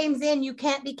 along. games in, you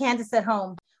can't beat Kansas at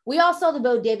home. We all saw the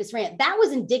Bo Davis rant. That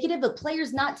was indicative of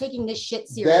players not taking this shit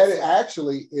That seriously.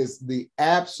 actually is the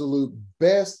absolute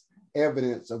best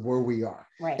evidence of where we are.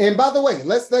 Right. And by the way,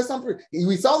 let's not forget,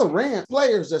 we saw the rant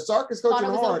players that Sark is Thought coaching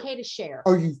it was hard. okay to share.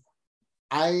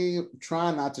 I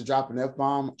try not to drop an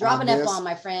F-bomb. Drop on an this, F-bomb,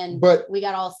 my friend. But we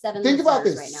got all 7 think about stars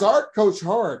this. right now. Sark coached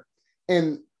hard,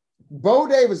 and Bo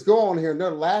Davis go on here and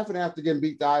they're laughing after getting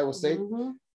beat to Iowa State.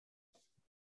 Mhm.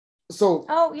 So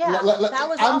Oh yeah, that was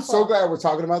I'm awful. so glad we're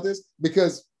talking about this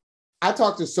because I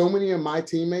talked to so many of my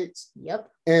teammates Yep.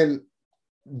 and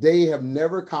they have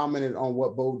never commented on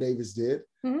what Bo Davis did.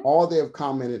 Mhm. All they have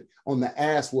commented on the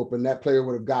ass whooping that player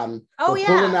would have gotten Oh, for yeah.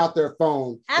 pulling out their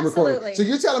phone and recording. Absolutely. So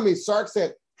you're telling me Sark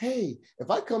said, hey, if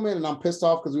I come in and I'm pissed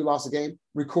off because we lost a game,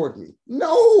 record me.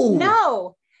 No.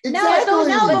 No. Exactly. No,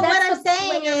 But but that's what I'm the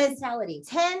saying player is mentality.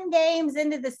 10 games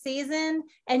into the season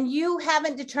and you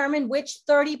haven't determined which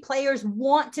 30 players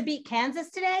want to beat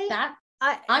Kansas today. That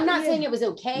I'm not yeah. saying it was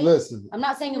okay. Listen, I'm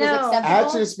not saying it was No. acceptable.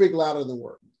 actions speak louder than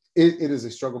words. It is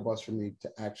a struggle bus for me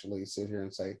to actually sit here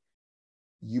and say,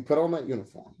 you put on that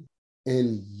uniform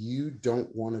and you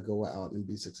don't want to go out and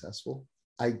be successful.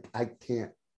 I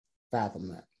can't fathom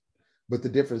that. But the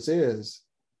difference is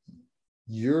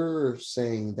you're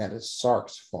saying that it's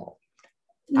Sark's fault.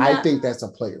 I No, think that's a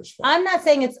player's fault. I'm not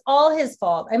saying it's all his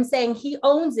fault. I'm saying he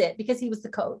owns it because he was the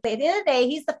coach. At the end of the day,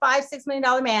 he's the $5-6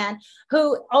 million man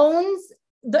who owns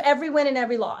every win and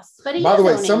every loss. But he By the is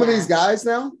way, owning some of that. these guys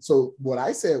now, so what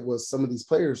I said was some of these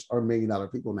players are $1 million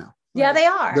people now. Yeah, they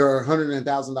are. They're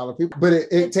 $100,000 people, but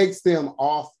it takes them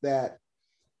off that,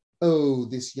 oh,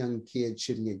 this young kid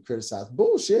shouldn't get criticized.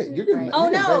 Bullshit. You're getting, Right. Oh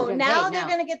you're getting no! paid. Now paid they're now.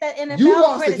 going to get that NFL You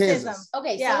lost to criticism. Kansas.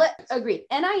 Okay, Yeah. so agreed.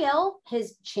 NIL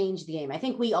has changed the game. I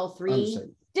think we all three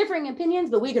Understood. differing opinions,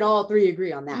 but we can all three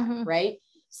agree on that, Mhm. right?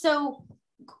 So,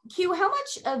 Q, how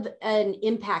much of an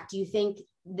impact do you think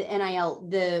the NIL,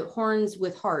 the Horns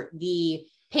with Heart, the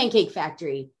Pancake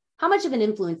Factory, how much of an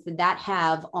influence did that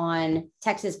have on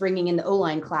Texas bringing in the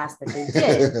O-line class that they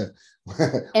did?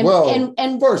 And, well,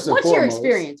 and first and what's your foremost-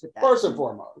 experience with that? First and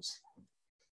foremost,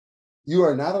 you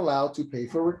are not allowed to pay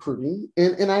for recruiting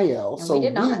in NIL, And so we we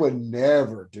did not. would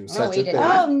never do such we a did thing.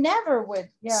 not. Oh, never would.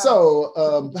 Yeah.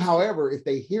 So, however, if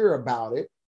they hear about it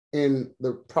in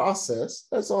the process,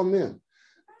 that's on them.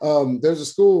 There's a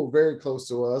school very close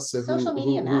to us who Social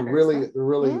media who matters,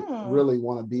 really Mm.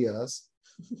 want to be us.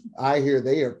 I hear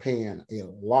they are paying a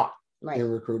lot Right. in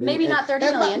recruiting. Maybe not 30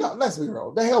 million. No, let's be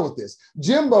real. The hell with this.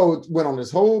 Jimbo went on this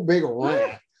whole big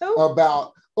rant Who?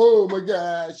 about, oh my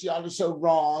gosh, y'all are so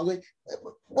wrong. Like,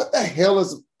 what the hell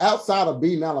is outside of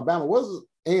beating Alabama? What has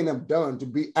A&M done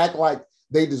to act like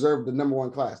they deserve the number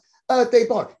 1 class? They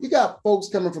bought. You got folks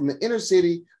coming from the inner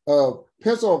city of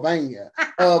Pennsylvania,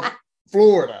 of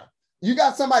Florida. You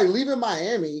got somebody leaving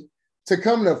Miami to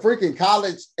come to freaking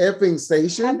College effing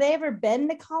Station. Have they ever been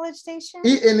to College Station?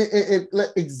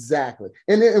 Exactly.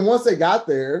 And once they got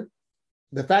there,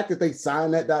 the fact that they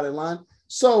signed that dotted line.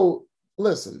 So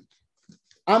listen,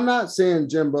 I'm not saying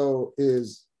Jimbo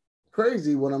is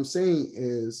crazy. What I'm saying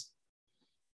is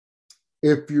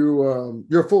if you're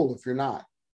a fool if you're not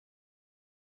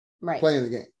Right. playing the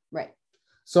game. Right.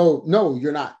 So no,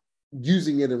 you're not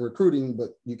using it in recruiting,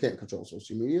 but you can't control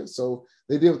social media. So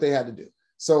they did what they had to do.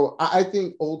 So I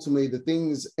think ultimately the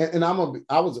things, and I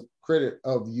was a critic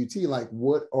of UT. Like,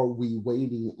 what are we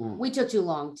waiting on? We took too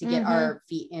long to get Mhm. our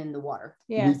feet in the water.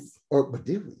 Yes. But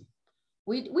did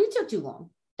we? We took too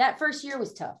long. That first year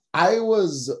was tough. I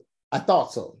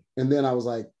thought so, and then I was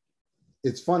like,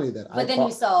 it's funny that But then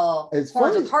you saw it's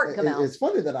Horns funny. with Heart come out. It's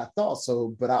funny that I thought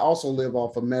so, but I also live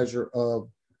off a measure of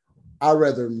I'd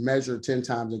rather measure 10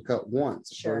 times and cut once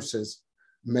Sure. versus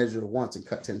measure once and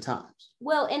cut 10 times.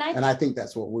 Well, and I think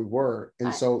that's what we were. And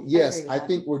I so, yes, agree with I that.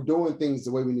 think we're doing things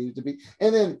the way we need it to be.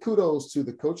 And then kudos to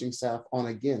the coaching staff on,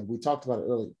 again, we talked about it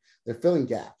earlier. They're filling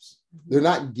gaps. They're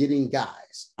not getting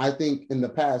guys. I think in the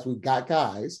past, we've got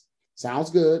guys. Sounds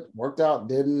good. Worked out,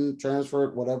 didn't,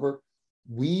 transferred, whatever.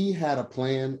 We had a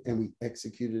plan and we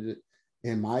executed it,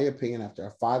 in my opinion, after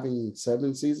a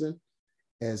 5-7 season,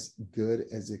 as good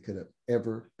as it could have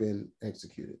ever been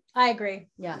executed. I agree.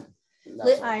 yeah.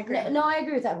 That's I agree. No, I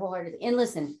agree with that wholeheartedly. And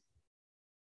listen,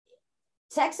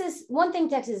 Texas, one thing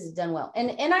Texas has done well,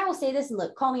 and I will say this, and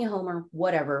look, call me a homer,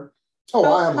 whatever. Oh,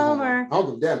 I am a Homer. homer. I don't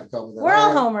give a damn if you call me that. We're I all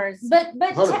am. homers. But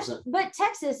 100%.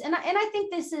 Texas, and I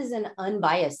think this is an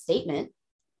unbiased statement.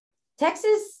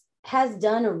 Texas has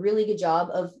done a really good job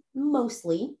of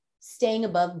mostly staying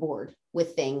above board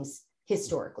with things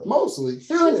historically, Mostly.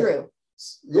 through and Shit. through.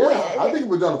 Yeah, I think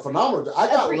we've done a phenomenal job. I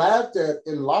got Agreed. laughed at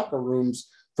in locker rooms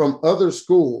from other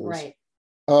schools. Right.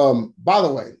 By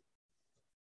the way,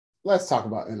 let's talk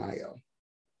about NIL.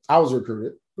 I was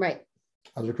recruited. Right.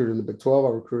 I was recruited in the Big 12. I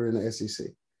recruited in the SEC.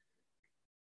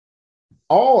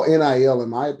 All NIL, in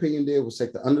my opinion, did was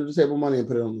take the under the table money and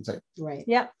put it on the table. Right.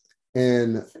 Yep.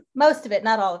 And Most of it,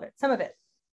 not all of it. Some of it.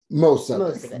 most of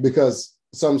Most it, of it. because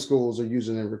some schools are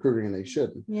using it in recruiting and they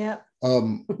shouldn't. Yep.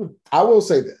 I will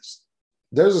say this.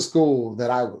 There's a school that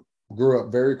I would grew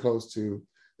up very close to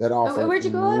that offered. Where'd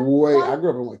you grow up? I grew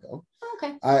up in Waco.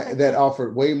 Okay. That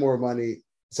offered way more money,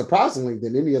 surprisingly,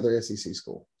 than any other SEC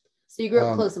school. So you grew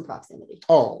up close in proximity.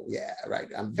 Oh yeah, right.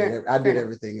 I did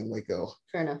everything in Waco.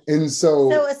 Fair enough. And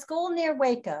so a school near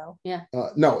Waco. Yeah.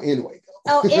 No, in Waco.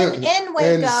 Oh, in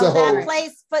Waco, so, that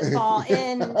plays football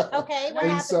in. Okay, what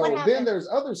happened? So what happened? then there's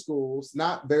other schools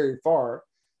not very far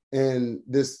in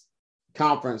this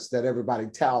conference that everybody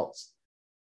touts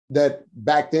that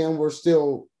back then were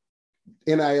still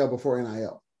NIL before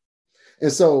NIL.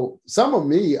 And so some of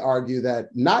me argue that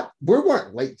we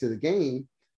weren't late to the game.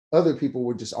 Other people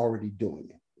were just already doing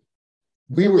it.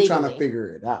 We were trying to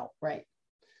figure it out. Right.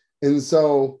 And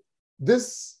so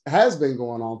this has been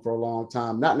going on for a long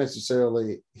time, not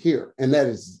necessarily here. And that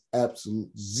is absolute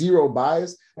zero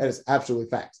bias. That is absolutely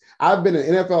facts. I've been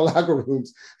in NFL locker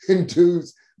rooms and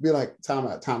dudes be like, time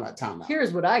out.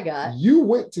 Here's what I got. You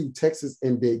went to Texas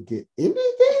and did get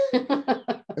anything?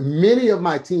 Many of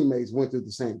my teammates went through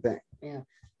the same thing. Yeah.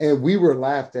 And we were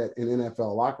laughed at in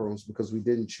NFL locker rooms because we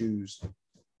didn't choose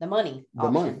the money.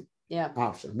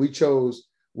 Option. We chose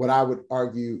what I would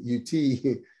argue UT.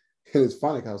 And it's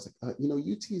funny because I was like,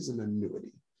 UT is an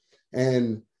annuity.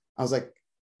 And I was like,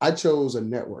 I chose a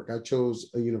network. I chose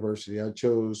a university. I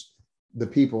chose the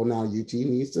people. Now UT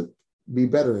needs to be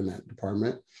better in that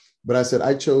department. But I said,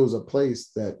 I chose a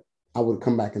place that I would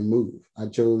come back and move. I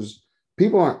chose,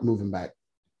 people aren't moving back.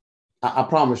 I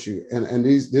promise you. And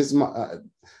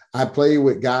I play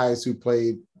with guys who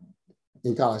played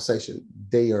in College Station.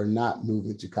 They are not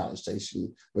moving to College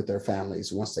Station with their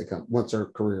families once their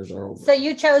careers are over. So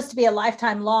you chose to be a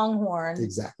lifetime Longhorn,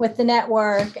 exactly, with the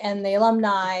network and the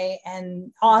alumni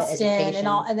and Austin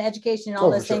and the education and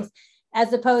all those things,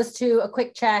 as opposed to a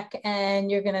quick check and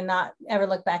you're going to not ever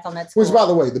look back on that school. Which, by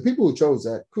the way, the people who chose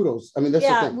that, kudos. I mean, that's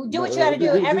the thing. Do what you got to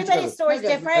do. Everybody's story is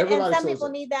different, and some people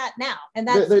need that now. And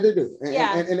that's they do.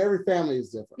 And every family is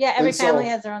different. Yeah, every family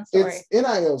has their own story.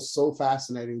 NIL is so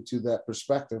fascinating to that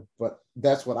perspective, but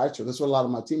that's what I chose. That's what a lot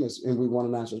of my teammates, and we won a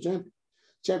national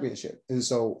championship. And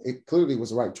so it clearly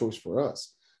was the right choice for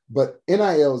us. But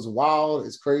NIL is wild.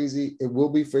 It's crazy. It will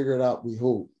be figured out, we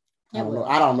hope. I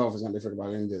don't know if it's going to be figured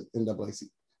out in the NAACP.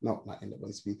 No, not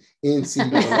NAACP.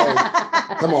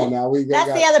 NCAA. Come on now.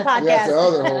 That's the other podcast. That's the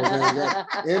other whole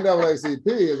thing. NAACP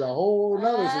is a whole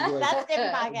nother situation. That's a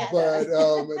different podcast. But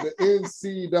the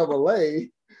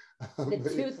NCAA. The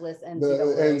toothless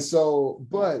NCAA. And so,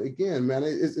 but again, man,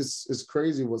 it's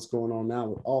crazy what's going on now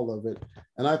with all of it.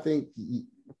 And I think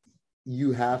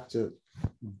you have to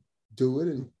do it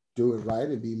and do it right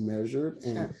and be measured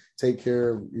and take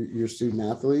care of your student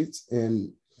athletes, and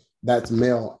that's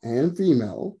male and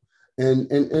female,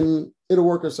 and it'll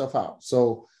work itself out.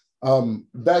 So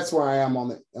that's where I am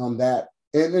on that.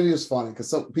 And it is funny because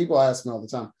some people ask me all the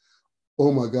time,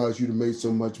 oh my gosh, you'd have made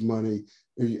so much money.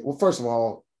 Well, first of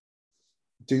all,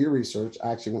 do your research.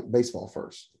 I actually went baseball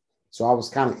first. So I was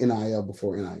kind of NIL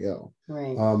before NIL.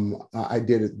 Right. I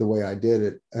did it the way I did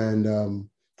it. And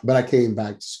but I came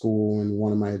back to school and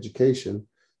wanted my education.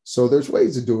 So there's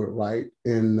ways to do it right.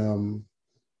 And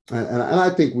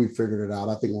I think we figured it out.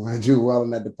 I think we're going to do well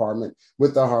in that department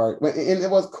with the heart. And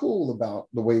it was cool about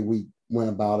the way we went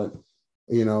about it,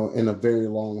 in a very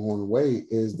Longhorn way,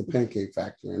 is the Pancake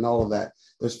Factory and all of that.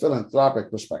 There's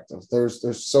philanthropic perspectives.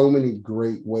 There's so many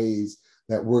great ways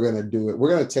that we're going to do it.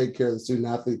 We're going to take care of the student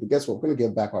athlete, but guess what? We're going to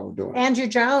give back what we're doing. Andrew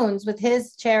Jones with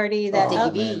his charity that 10%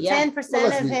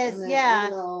 of his,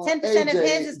 10% of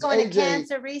his is going to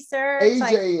cancer research.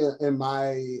 AJ and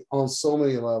on so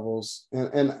many levels,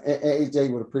 and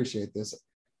AJ would appreciate this.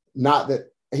 Not that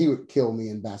he would kill me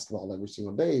in basketball every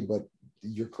single day, but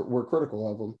we're critical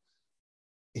of him.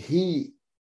 He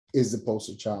is the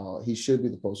poster child. He should be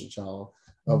the poster child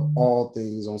of all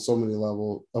things on so many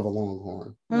levels of a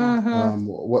Longhorn. Mm-hmm.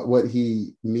 What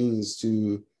he means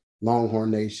to Longhorn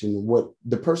Nation, what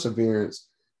the perseverance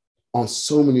on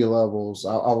so many levels.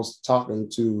 I was talking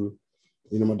to,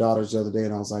 my daughters the other day,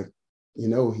 and I was like,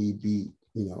 he beat,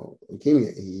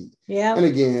 leukemia. And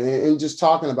again, and just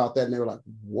talking about that, and they were like,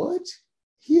 what?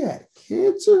 He had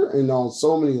cancer? And on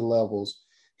so many levels,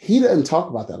 he doesn't talk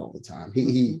about that all the time.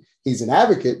 He's an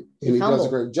advocate, and he does a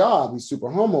great job. He's super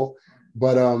humble.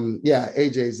 But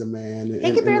AJ's the man.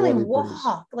 He could barely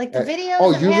walk. Like the videos.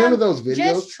 Oh, you remember those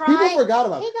videos? People forgot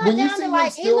about it. He got down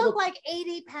to he looked like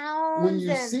 80 pounds. When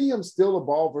you see him steal a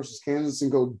ball versus Kansas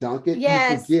and go dunk it, you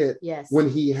forget when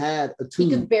he had a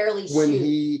tube. He could barely shoot. When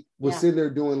he was sitting there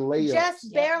doing layups.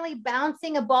 Just barely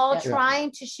bouncing a ball,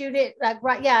 trying to shoot it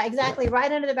right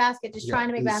under the basket, just trying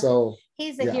to make baskets. So,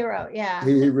 he's a hero. Yeah.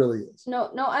 He really is.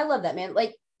 No, I love that, man.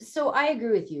 So I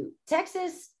agree with you.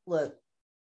 Texas, look,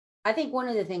 I think one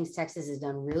of the things Texas has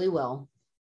done really well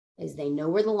is they know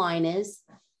where the line is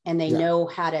and they know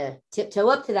how to tiptoe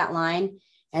up to that line.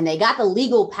 And they got the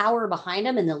legal power behind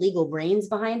them and the legal brains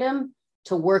behind them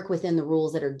to work within the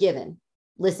rules that are given.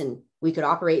 Listen, we could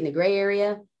operate in the gray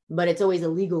area, but it's always a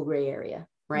legal gray area,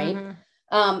 right?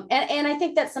 Mm-hmm. And I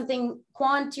think that's something,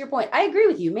 Quan, to your point, I agree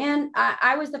with you, man.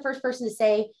 I was the first person to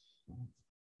say,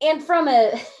 and from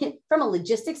a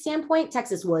logistics standpoint,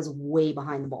 Texas was way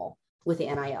behind the ball with the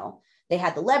NIL. They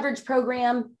had the leverage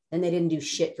program, and they didn't do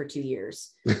shit for 2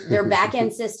 years. Their back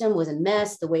end system was a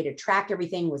mess. The way to track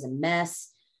everything was a mess.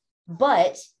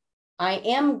 But I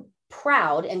am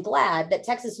proud and glad that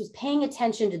Texas was paying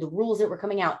attention to the rules that were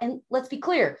coming out. And let's be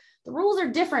clear, the rules are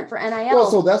different for NIL.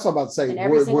 Well, so that's what I'm about to say.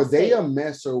 Were they a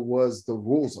mess or was the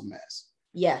rules a mess?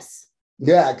 Yes.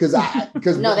 Yeah, because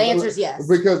no, the answer is yes.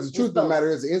 Because the truth of the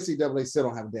matter is the NCAA still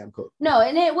don't have a damn code. No,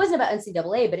 and it wasn't about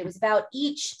NCAA, but it was about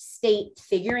each state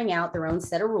figuring out their own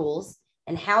set of rules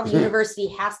and how the university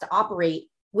has to operate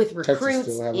with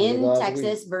recruits in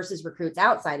Texas versus recruits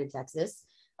outside of Texas.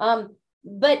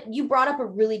 But you brought up a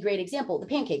really great example, the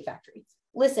Pancake Factory.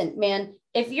 Listen, man,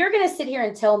 if you're going to sit here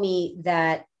and tell me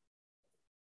that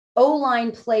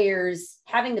O-line players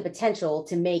having the potential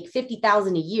to make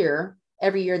 $50,000 a year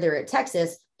every year they're at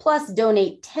Texas, plus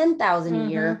donate $10,000 a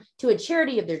year to a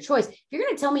charity of their choice, if you're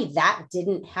going to tell me that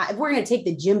didn't have, if we're going to take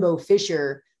the Jimbo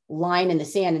Fisher line in the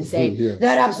sand and say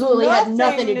that absolutely had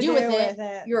nothing to do with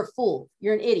it, you're a fool.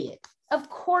 You're an idiot. Of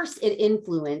course it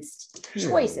influenced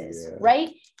choices,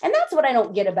 right? And that's what I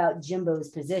don't get about Jimbo's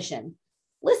position.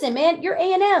 Listen, man, you're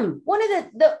A&M. One of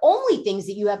the only things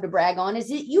that you have to brag on is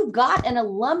that you've got an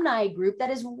alumni group that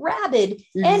is rabid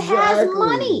and has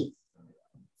money.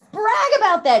 Brag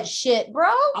about that shit,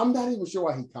 bro. I'm not even sure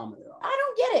why he commented on it. I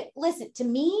don't get it. Listen, to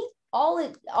me, all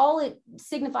it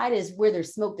signified is where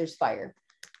there's smoke, there's fire.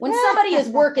 When somebody is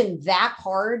working that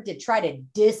hard to try to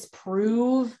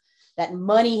disprove that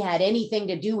money had anything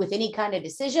to do with any kind of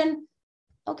decision.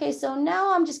 Okay, so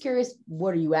now I'm just curious,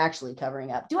 what are you actually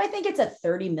covering up? Do I think it's a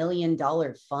 $30 million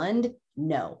fund?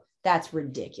 No, that's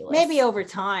ridiculous. Maybe over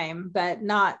time, but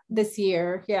not this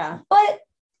year. Yeah. But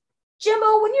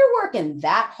Jimbo, when you're working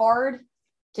that hard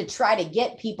to try to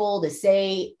get people to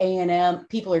say A&M,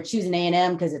 people are choosing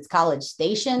A&M because it's College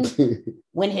Station,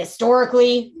 when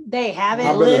historically they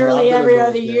haven't literally every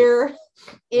other year.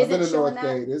 Isn't showing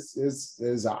that. This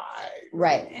is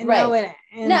right. No,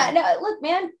 look,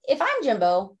 man, if I'm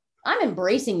Jimbo, I'm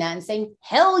embracing that and saying,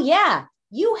 hell yeah,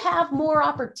 you have more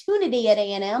opportunity at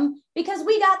A&M because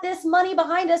we got this money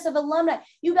behind us of alumni.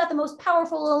 You got the most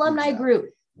powerful alumni group.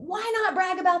 Why not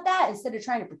brag about that instead of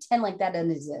trying to pretend like that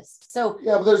doesn't exist? So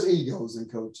yeah, but there's egos in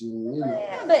coaching. You know.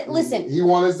 Yeah, but listen, he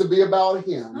wanted it to be about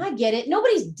him. I get it.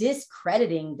 Nobody's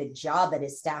discrediting the job that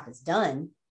his staff has done.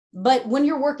 But when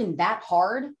you're working that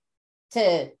hard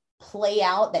to play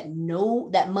out that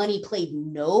money played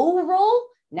no role,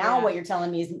 now what you're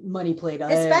telling me is money played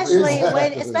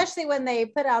especially when they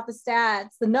put out the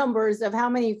stats, the numbers of how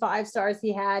many 5-stars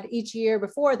he had each year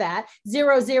before that,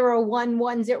 0, 0, 1,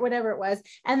 1, 0, whatever it was,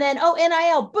 and then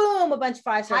NIL, boom, a bunch of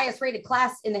 5-stars, highest rated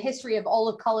class in the history of all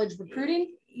of college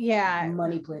recruiting. Yeah,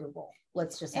 money played a role.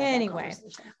 Let's just have anyway.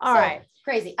 All right.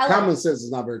 Crazy. Common sense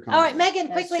is not very common. All right, Megan,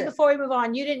 quickly before we move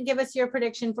on, you didn't give us your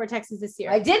prediction for Texas this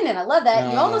year. I didn't, and I love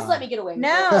that. You almost let me get away with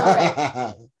it. All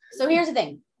right. So here's the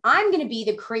thing. I'm going to be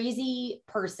the crazy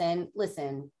person.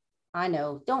 Listen, I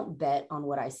know. Don't bet on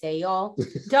what I say, y'all.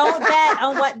 Don't bet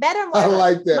on what. Bet on what. I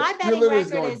like that. My betting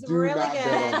record is really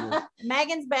good.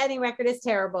 Megan's betting record is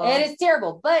terrible. It is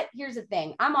terrible. But here's the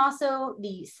thing. I'm also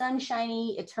the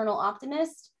sunshiny, eternal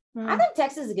optimist. I think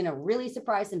Texas is going to really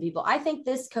surprise some people. I think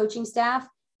this coaching staff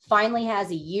finally has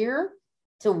a year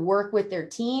to work with their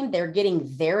team. They're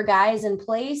getting their guys in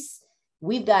place.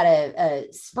 We've got a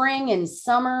spring and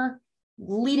summer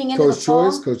leading into Coach the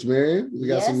fall. Choice, Coach Marion. We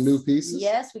got some new pieces.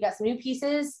 Yes, we got some new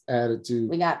pieces. Added to.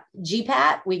 We got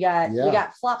GPAT. We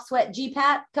got Flop Sweat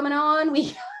GPAT coming on.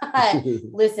 We got,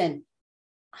 listen,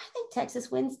 I think Texas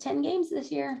wins 10 games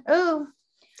this year. Ooh.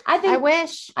 I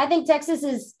think Texas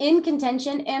is in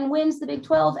contention and wins the Big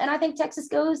 12. And I think Texas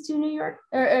goes to New York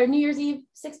or New Year's Eve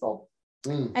 6 Bowl.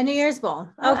 A New Year's Bowl.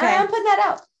 Okay. I'm putting that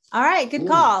out. All right. Good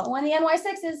call. When the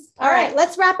NY6s. All right.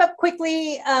 Let's wrap up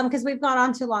quickly because we've gone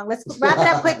on too long. Let's wrap it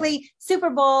up quickly.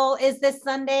 Super Bowl is this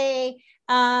Sunday.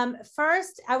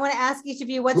 First, I want to ask each of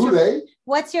you,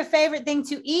 what's your favorite thing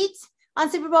to eat on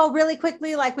Super Bowl really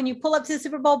quickly? Like when you pull up to the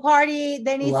Super Bowl party,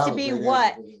 there needs to be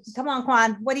what? Come on,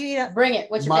 Quan. What do you eat? Bring it.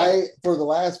 What's your favorite? For the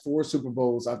last 4 Super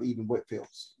Bowls, I've eaten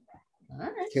Whitfields. All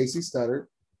right. Casey Studdard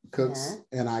cooks,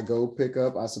 and I go pick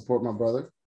up. I support my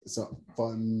brother. It's a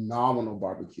phenomenal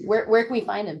barbecue. Where can we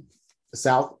find him?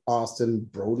 South Austin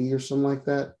Brody or something like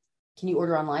that. Can you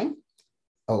order online?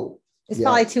 Oh, It's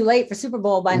probably too late for Super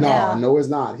Bowl by now. No, it's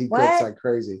not. He What? cooks like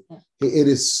crazy. It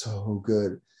is so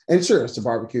good. And sure, it's a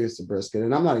barbecue, it's a brisket.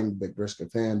 And I'm not even a big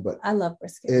brisket fan, but I love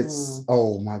brisket. it's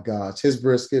oh my gosh. His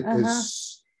brisket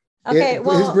is okay.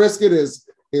 his brisket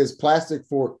is plastic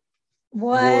fork.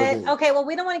 What? worthy. Okay, well,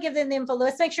 we don't want to give them the info.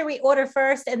 Let's make sure we order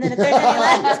first, and then if there's any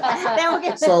left, then we'll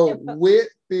get So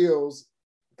Whitfields,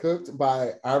 cooked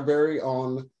by our very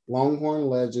own Longhorn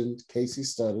legend Casey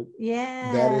Studdard.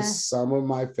 Yeah, That is some of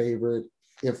my favorite,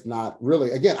 if not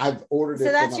really. Again, I've ordered it.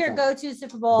 So that's your go-to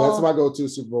Super Bowl. That's my go-to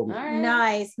Super Bowl. All right.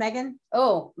 Nice, Megan.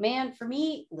 Oh man, for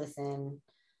me, listen,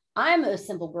 I'm a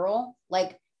simple girl.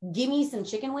 Like, give me some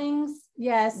chicken wings.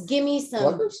 Yes. Give me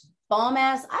some Pluckers? bomb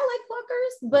ass. I like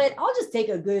pluckers, but I'll just take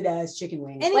a good ass chicken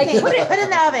wing. Anything. Like, put it in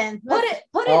the oven. put it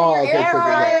Oh, in your okay, air put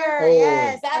that. fryer. Oh.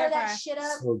 Yes. Batter air that fryer. shit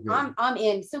up. So good. I'm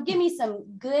in. So give me some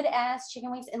good ass chicken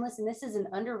wings. And listen, this is an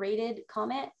underrated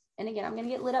comment. And again, I'm gonna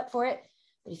get lit up for it.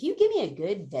 But if you give me a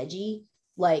good veggie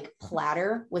like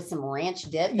platter with some ranch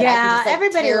dip, that I can Yeah, just, like,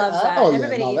 everybody tear loves up, that. Oh yeah,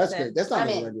 Everybody no, eats that's it. great. That's not I'm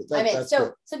even in. regular. I'm in. That's So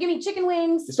good. so give me chicken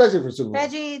wings, Especially for Super Bowl.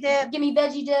 Veggie dip. give me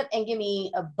veggie dip, and give me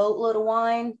a boatload of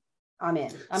wine. I'm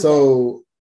in. I'm So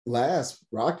last,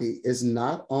 Rocky is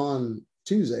not on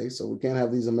Tuesday, so we can't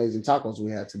have these amazing tacos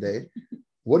we had today.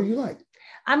 What do you like?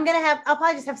 I'll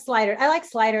probably just have sliders. I like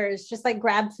sliders, just like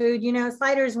grab food,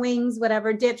 sliders, wings,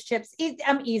 whatever, dips, chips.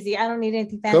 I'm easy. I don't need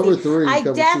anything fancy. Cover three. I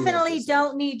cover two definitely like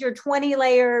don't need your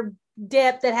 20-layer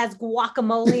dip that has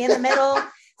guacamole in the middle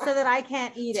so that I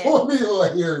can't eat it. 20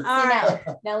 layers. All right.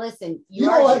 Now listen, You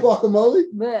don't like guacamole?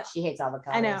 Blech. She hates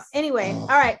avocados. I know. Anyway, Oh, all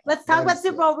right, let's talk that about is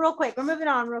Super Bowl real quick. We're moving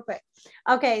on real quick.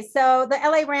 Okay, so the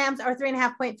LA Rams are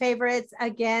 3.5-point favorites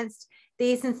against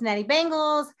the Cincinnati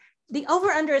Bengals. The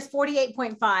over-under is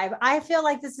 48.5. I feel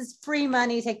like this is free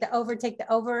money. Take the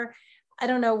over. I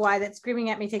don't know why that's screaming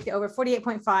at me. Take the over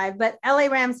 48.5, but LA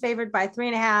Rams favored by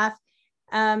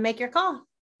 3.5. Make your call.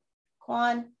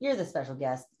 Quan, you're the special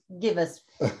guest. Give us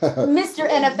Mr.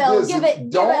 NFL. Listen, give us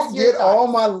don't your get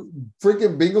all thoughts. my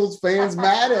freaking Bengals fans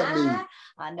mad at me.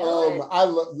 I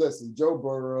know. Listen, Joe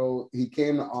Burrow, he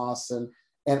came to Austin,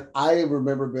 and I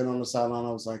remember being on the sideline.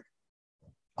 I was like,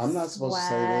 I'm not supposed to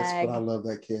say this, but I love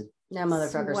that kid. That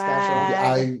motherfucker Swag. special.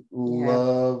 I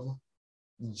love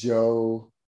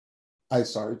Joe. I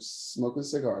started smoking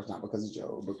cigars, not because of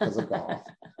Joe, but because of golf.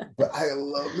 But I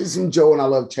love listen, Joe and I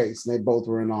love Chase, and they both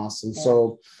were in Austin. Yeah.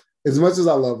 So as much as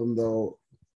I love them, though,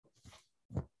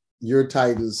 your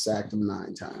Titans sacked them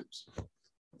 9 times.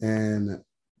 And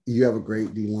you have a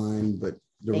great D-line, but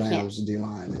the Rams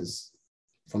D-line is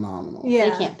phenomenal.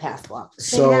 Yeah. They can't pass block.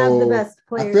 So have the best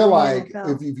players I feel in the like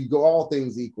NFL. if you go all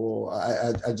things equal,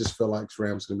 I just feel like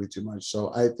Rams going to be too much.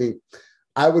 So I think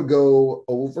I would go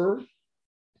over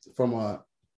from a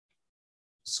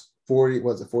 48?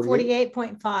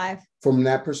 48.5. From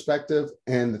that perspective,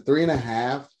 and the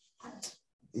 3.5.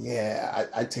 Yeah,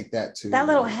 I take that too. That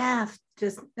little half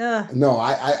just No,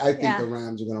 I think Yeah. the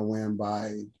Rams are going to win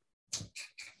by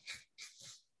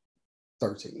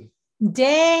 13.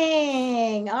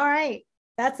 dang. All right.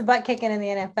 That's a butt kicking in the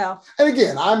NFL. And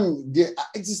again,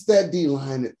 it's just that D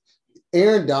line.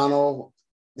 Aaron Donald,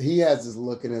 he has this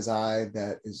look in his eye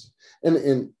that is, and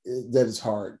that is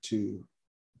hard to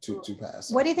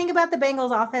pass. What do you think about the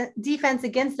Bengals defense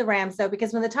against the Rams, though?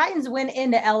 Because when the Titans went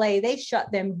into LA, they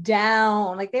shut them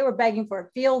down. Like they were begging for a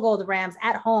field goal, the Rams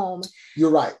at home. You're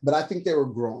right, but I think they were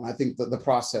grown. I think that the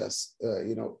process,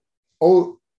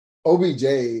 OBJ,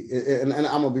 and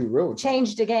I'm gonna be real with you.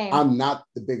 Changed the game. I'm not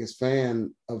the biggest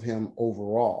fan of him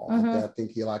overall. Mhm. I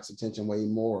think he likes attention way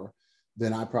more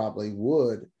than I probably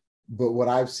would. But what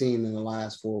I've seen in the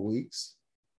last 4 weeks,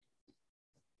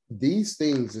 these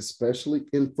things, especially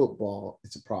in football,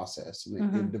 it's a process,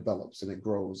 and it develops and it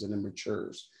grows and it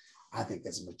matures. I think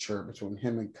it's mature between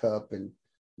him and Cup and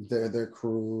their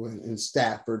crew and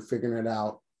Stafford figuring it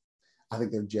out. I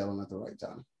think they're gelling at the right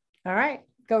time. All right.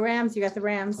 Go Rams. You got the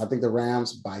Rams. I think the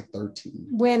Rams by 13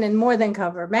 Win and more than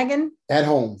cover. Megan at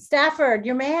home. Stafford,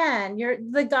 your man. You're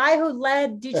the guy who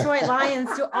led Detroit Lions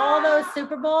to all those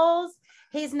Super Bowls.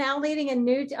 He's now leading a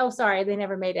new. Sorry, they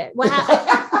never made it. What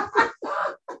happened?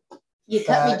 You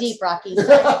cut me deep, Rocky.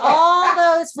 All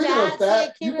those Speaking of stats.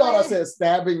 that, they you thought I accumulated. said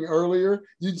stabbing earlier.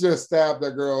 You just stabbed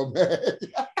that girl, man.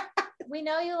 We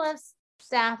know you love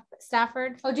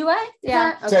Stafford. Oh, do I?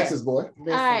 Yeah. Okay. Texas boy.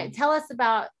 Listen. All right. Tell us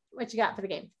about what you got for the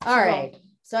game. All right.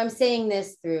 So I'm saying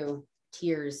this through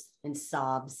tears and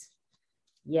sobs.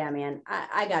 Yeah, man.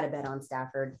 I got to bet on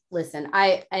Stafford. Listen,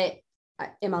 I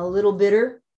am a little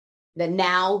bitter that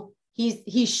now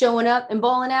he's showing up and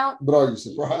balling out. But are you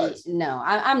surprised? No,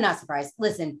 I'm not surprised.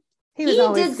 Listen, He was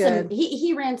always did some good.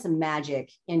 he ran some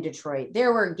magic in Detroit.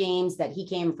 There were games that he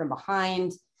came from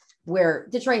behind where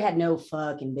Detroit had no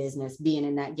fucking business being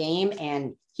in that game,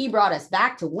 and he brought us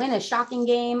back to win a shocking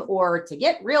game or to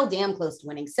get real damn close to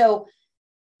winning. So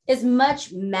as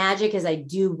much magic as I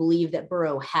do believe that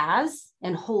Burrow has,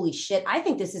 and holy shit, I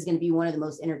think this is going to be one of the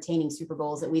most entertaining Super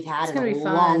Bowls that we've had in a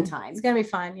long time. It's going to be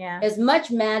fun. Yeah. As much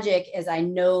magic as I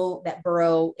know that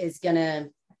Burrow is going to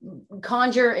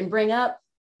conjure and bring up,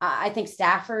 I think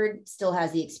Stafford still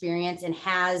has the experience and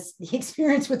has the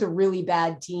experience with a really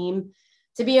bad team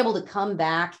to be able to come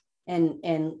back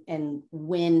and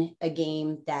win a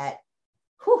game that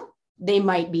they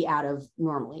might be out of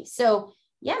normally. So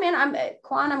yeah, man,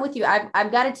 Quan, I'm with you.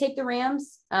 I've got to take the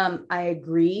Rams. I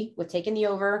agree with taking the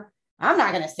over. I'm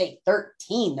not going to say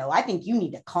 13 though. I think you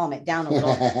need to calm it down a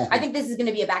little. I think this is going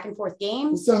to be a back and forth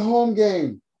game. It's a home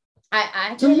game.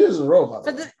 I 2 years in a row, by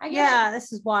the way.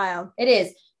 This is wild. It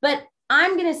is. But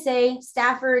I'm going to say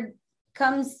Stafford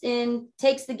comes in,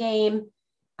 takes the game.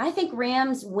 I think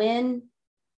Rams win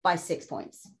by 6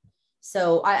 points.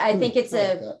 So I think it's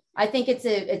a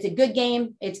good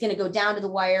game. It's going to go down to the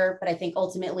wire, but I think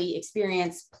ultimately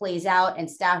experience plays out, and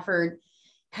Stafford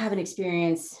have an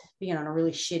experience being on a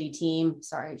really shitty team.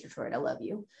 Sorry, Detroit, I love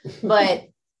you. But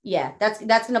yeah, that's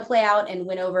going to play out and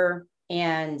win over.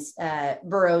 And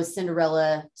Burrow's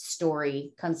Cinderella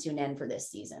story comes to an end for this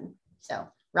season. So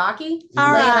Rocky,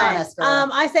 all lay it right. on us, girl.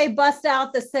 I say bust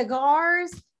out the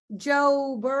cigars.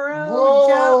 Joe Burrow.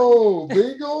 Whoa,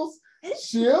 Bengals,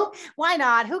 ship. Why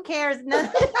not? Who cares?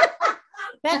 No.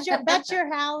 bet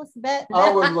your house. Bet.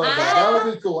 I would love that. That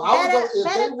would be cool. I would go, if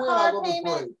bet they a win, car I'll go to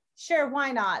payment. parade. Sure,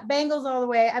 why not? Bengals all the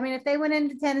way. I mean, if they went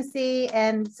into Tennessee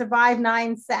and survived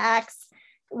 9 sacks,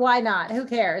 why not? Who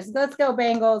cares? Let's go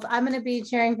Bengals. I'm going to be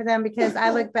cheering for them because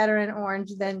I look better in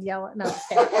orange than yellow. No,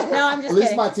 I'm just At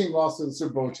least kidding. my team lost in the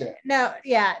Super Bowl champ. No,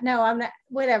 I'm not.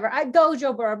 Whatever. I go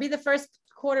Joe Burrow. Be the first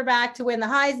quarterback to win the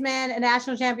Heisman, a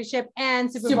national championship,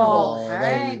 and Super Bowl. All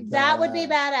right, that would be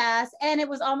badass. And it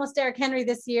was almost Derrick Henry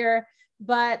this year,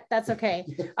 but that's okay.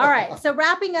 All right, so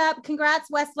wrapping up, congrats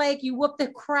Westlake. You whooped the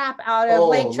crap out of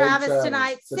Lake Travis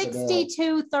tonight,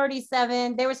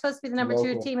 62-37. They were supposed to be the number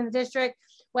 2 team in the district.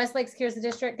 Westlake secures the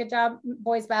district. Good job,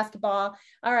 boys basketball.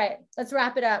 All right, let's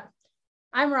wrap it up.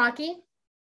 I'm Rocky.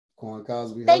 Quan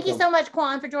Cosby. Thank you so much,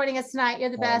 Quan, for joining us tonight. You're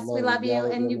the best. We love you.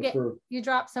 And you you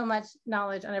drop so much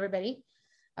knowledge on everybody.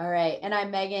 All right. And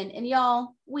I'm Megan. And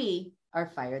y'all, we are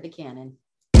Fire the Cannon.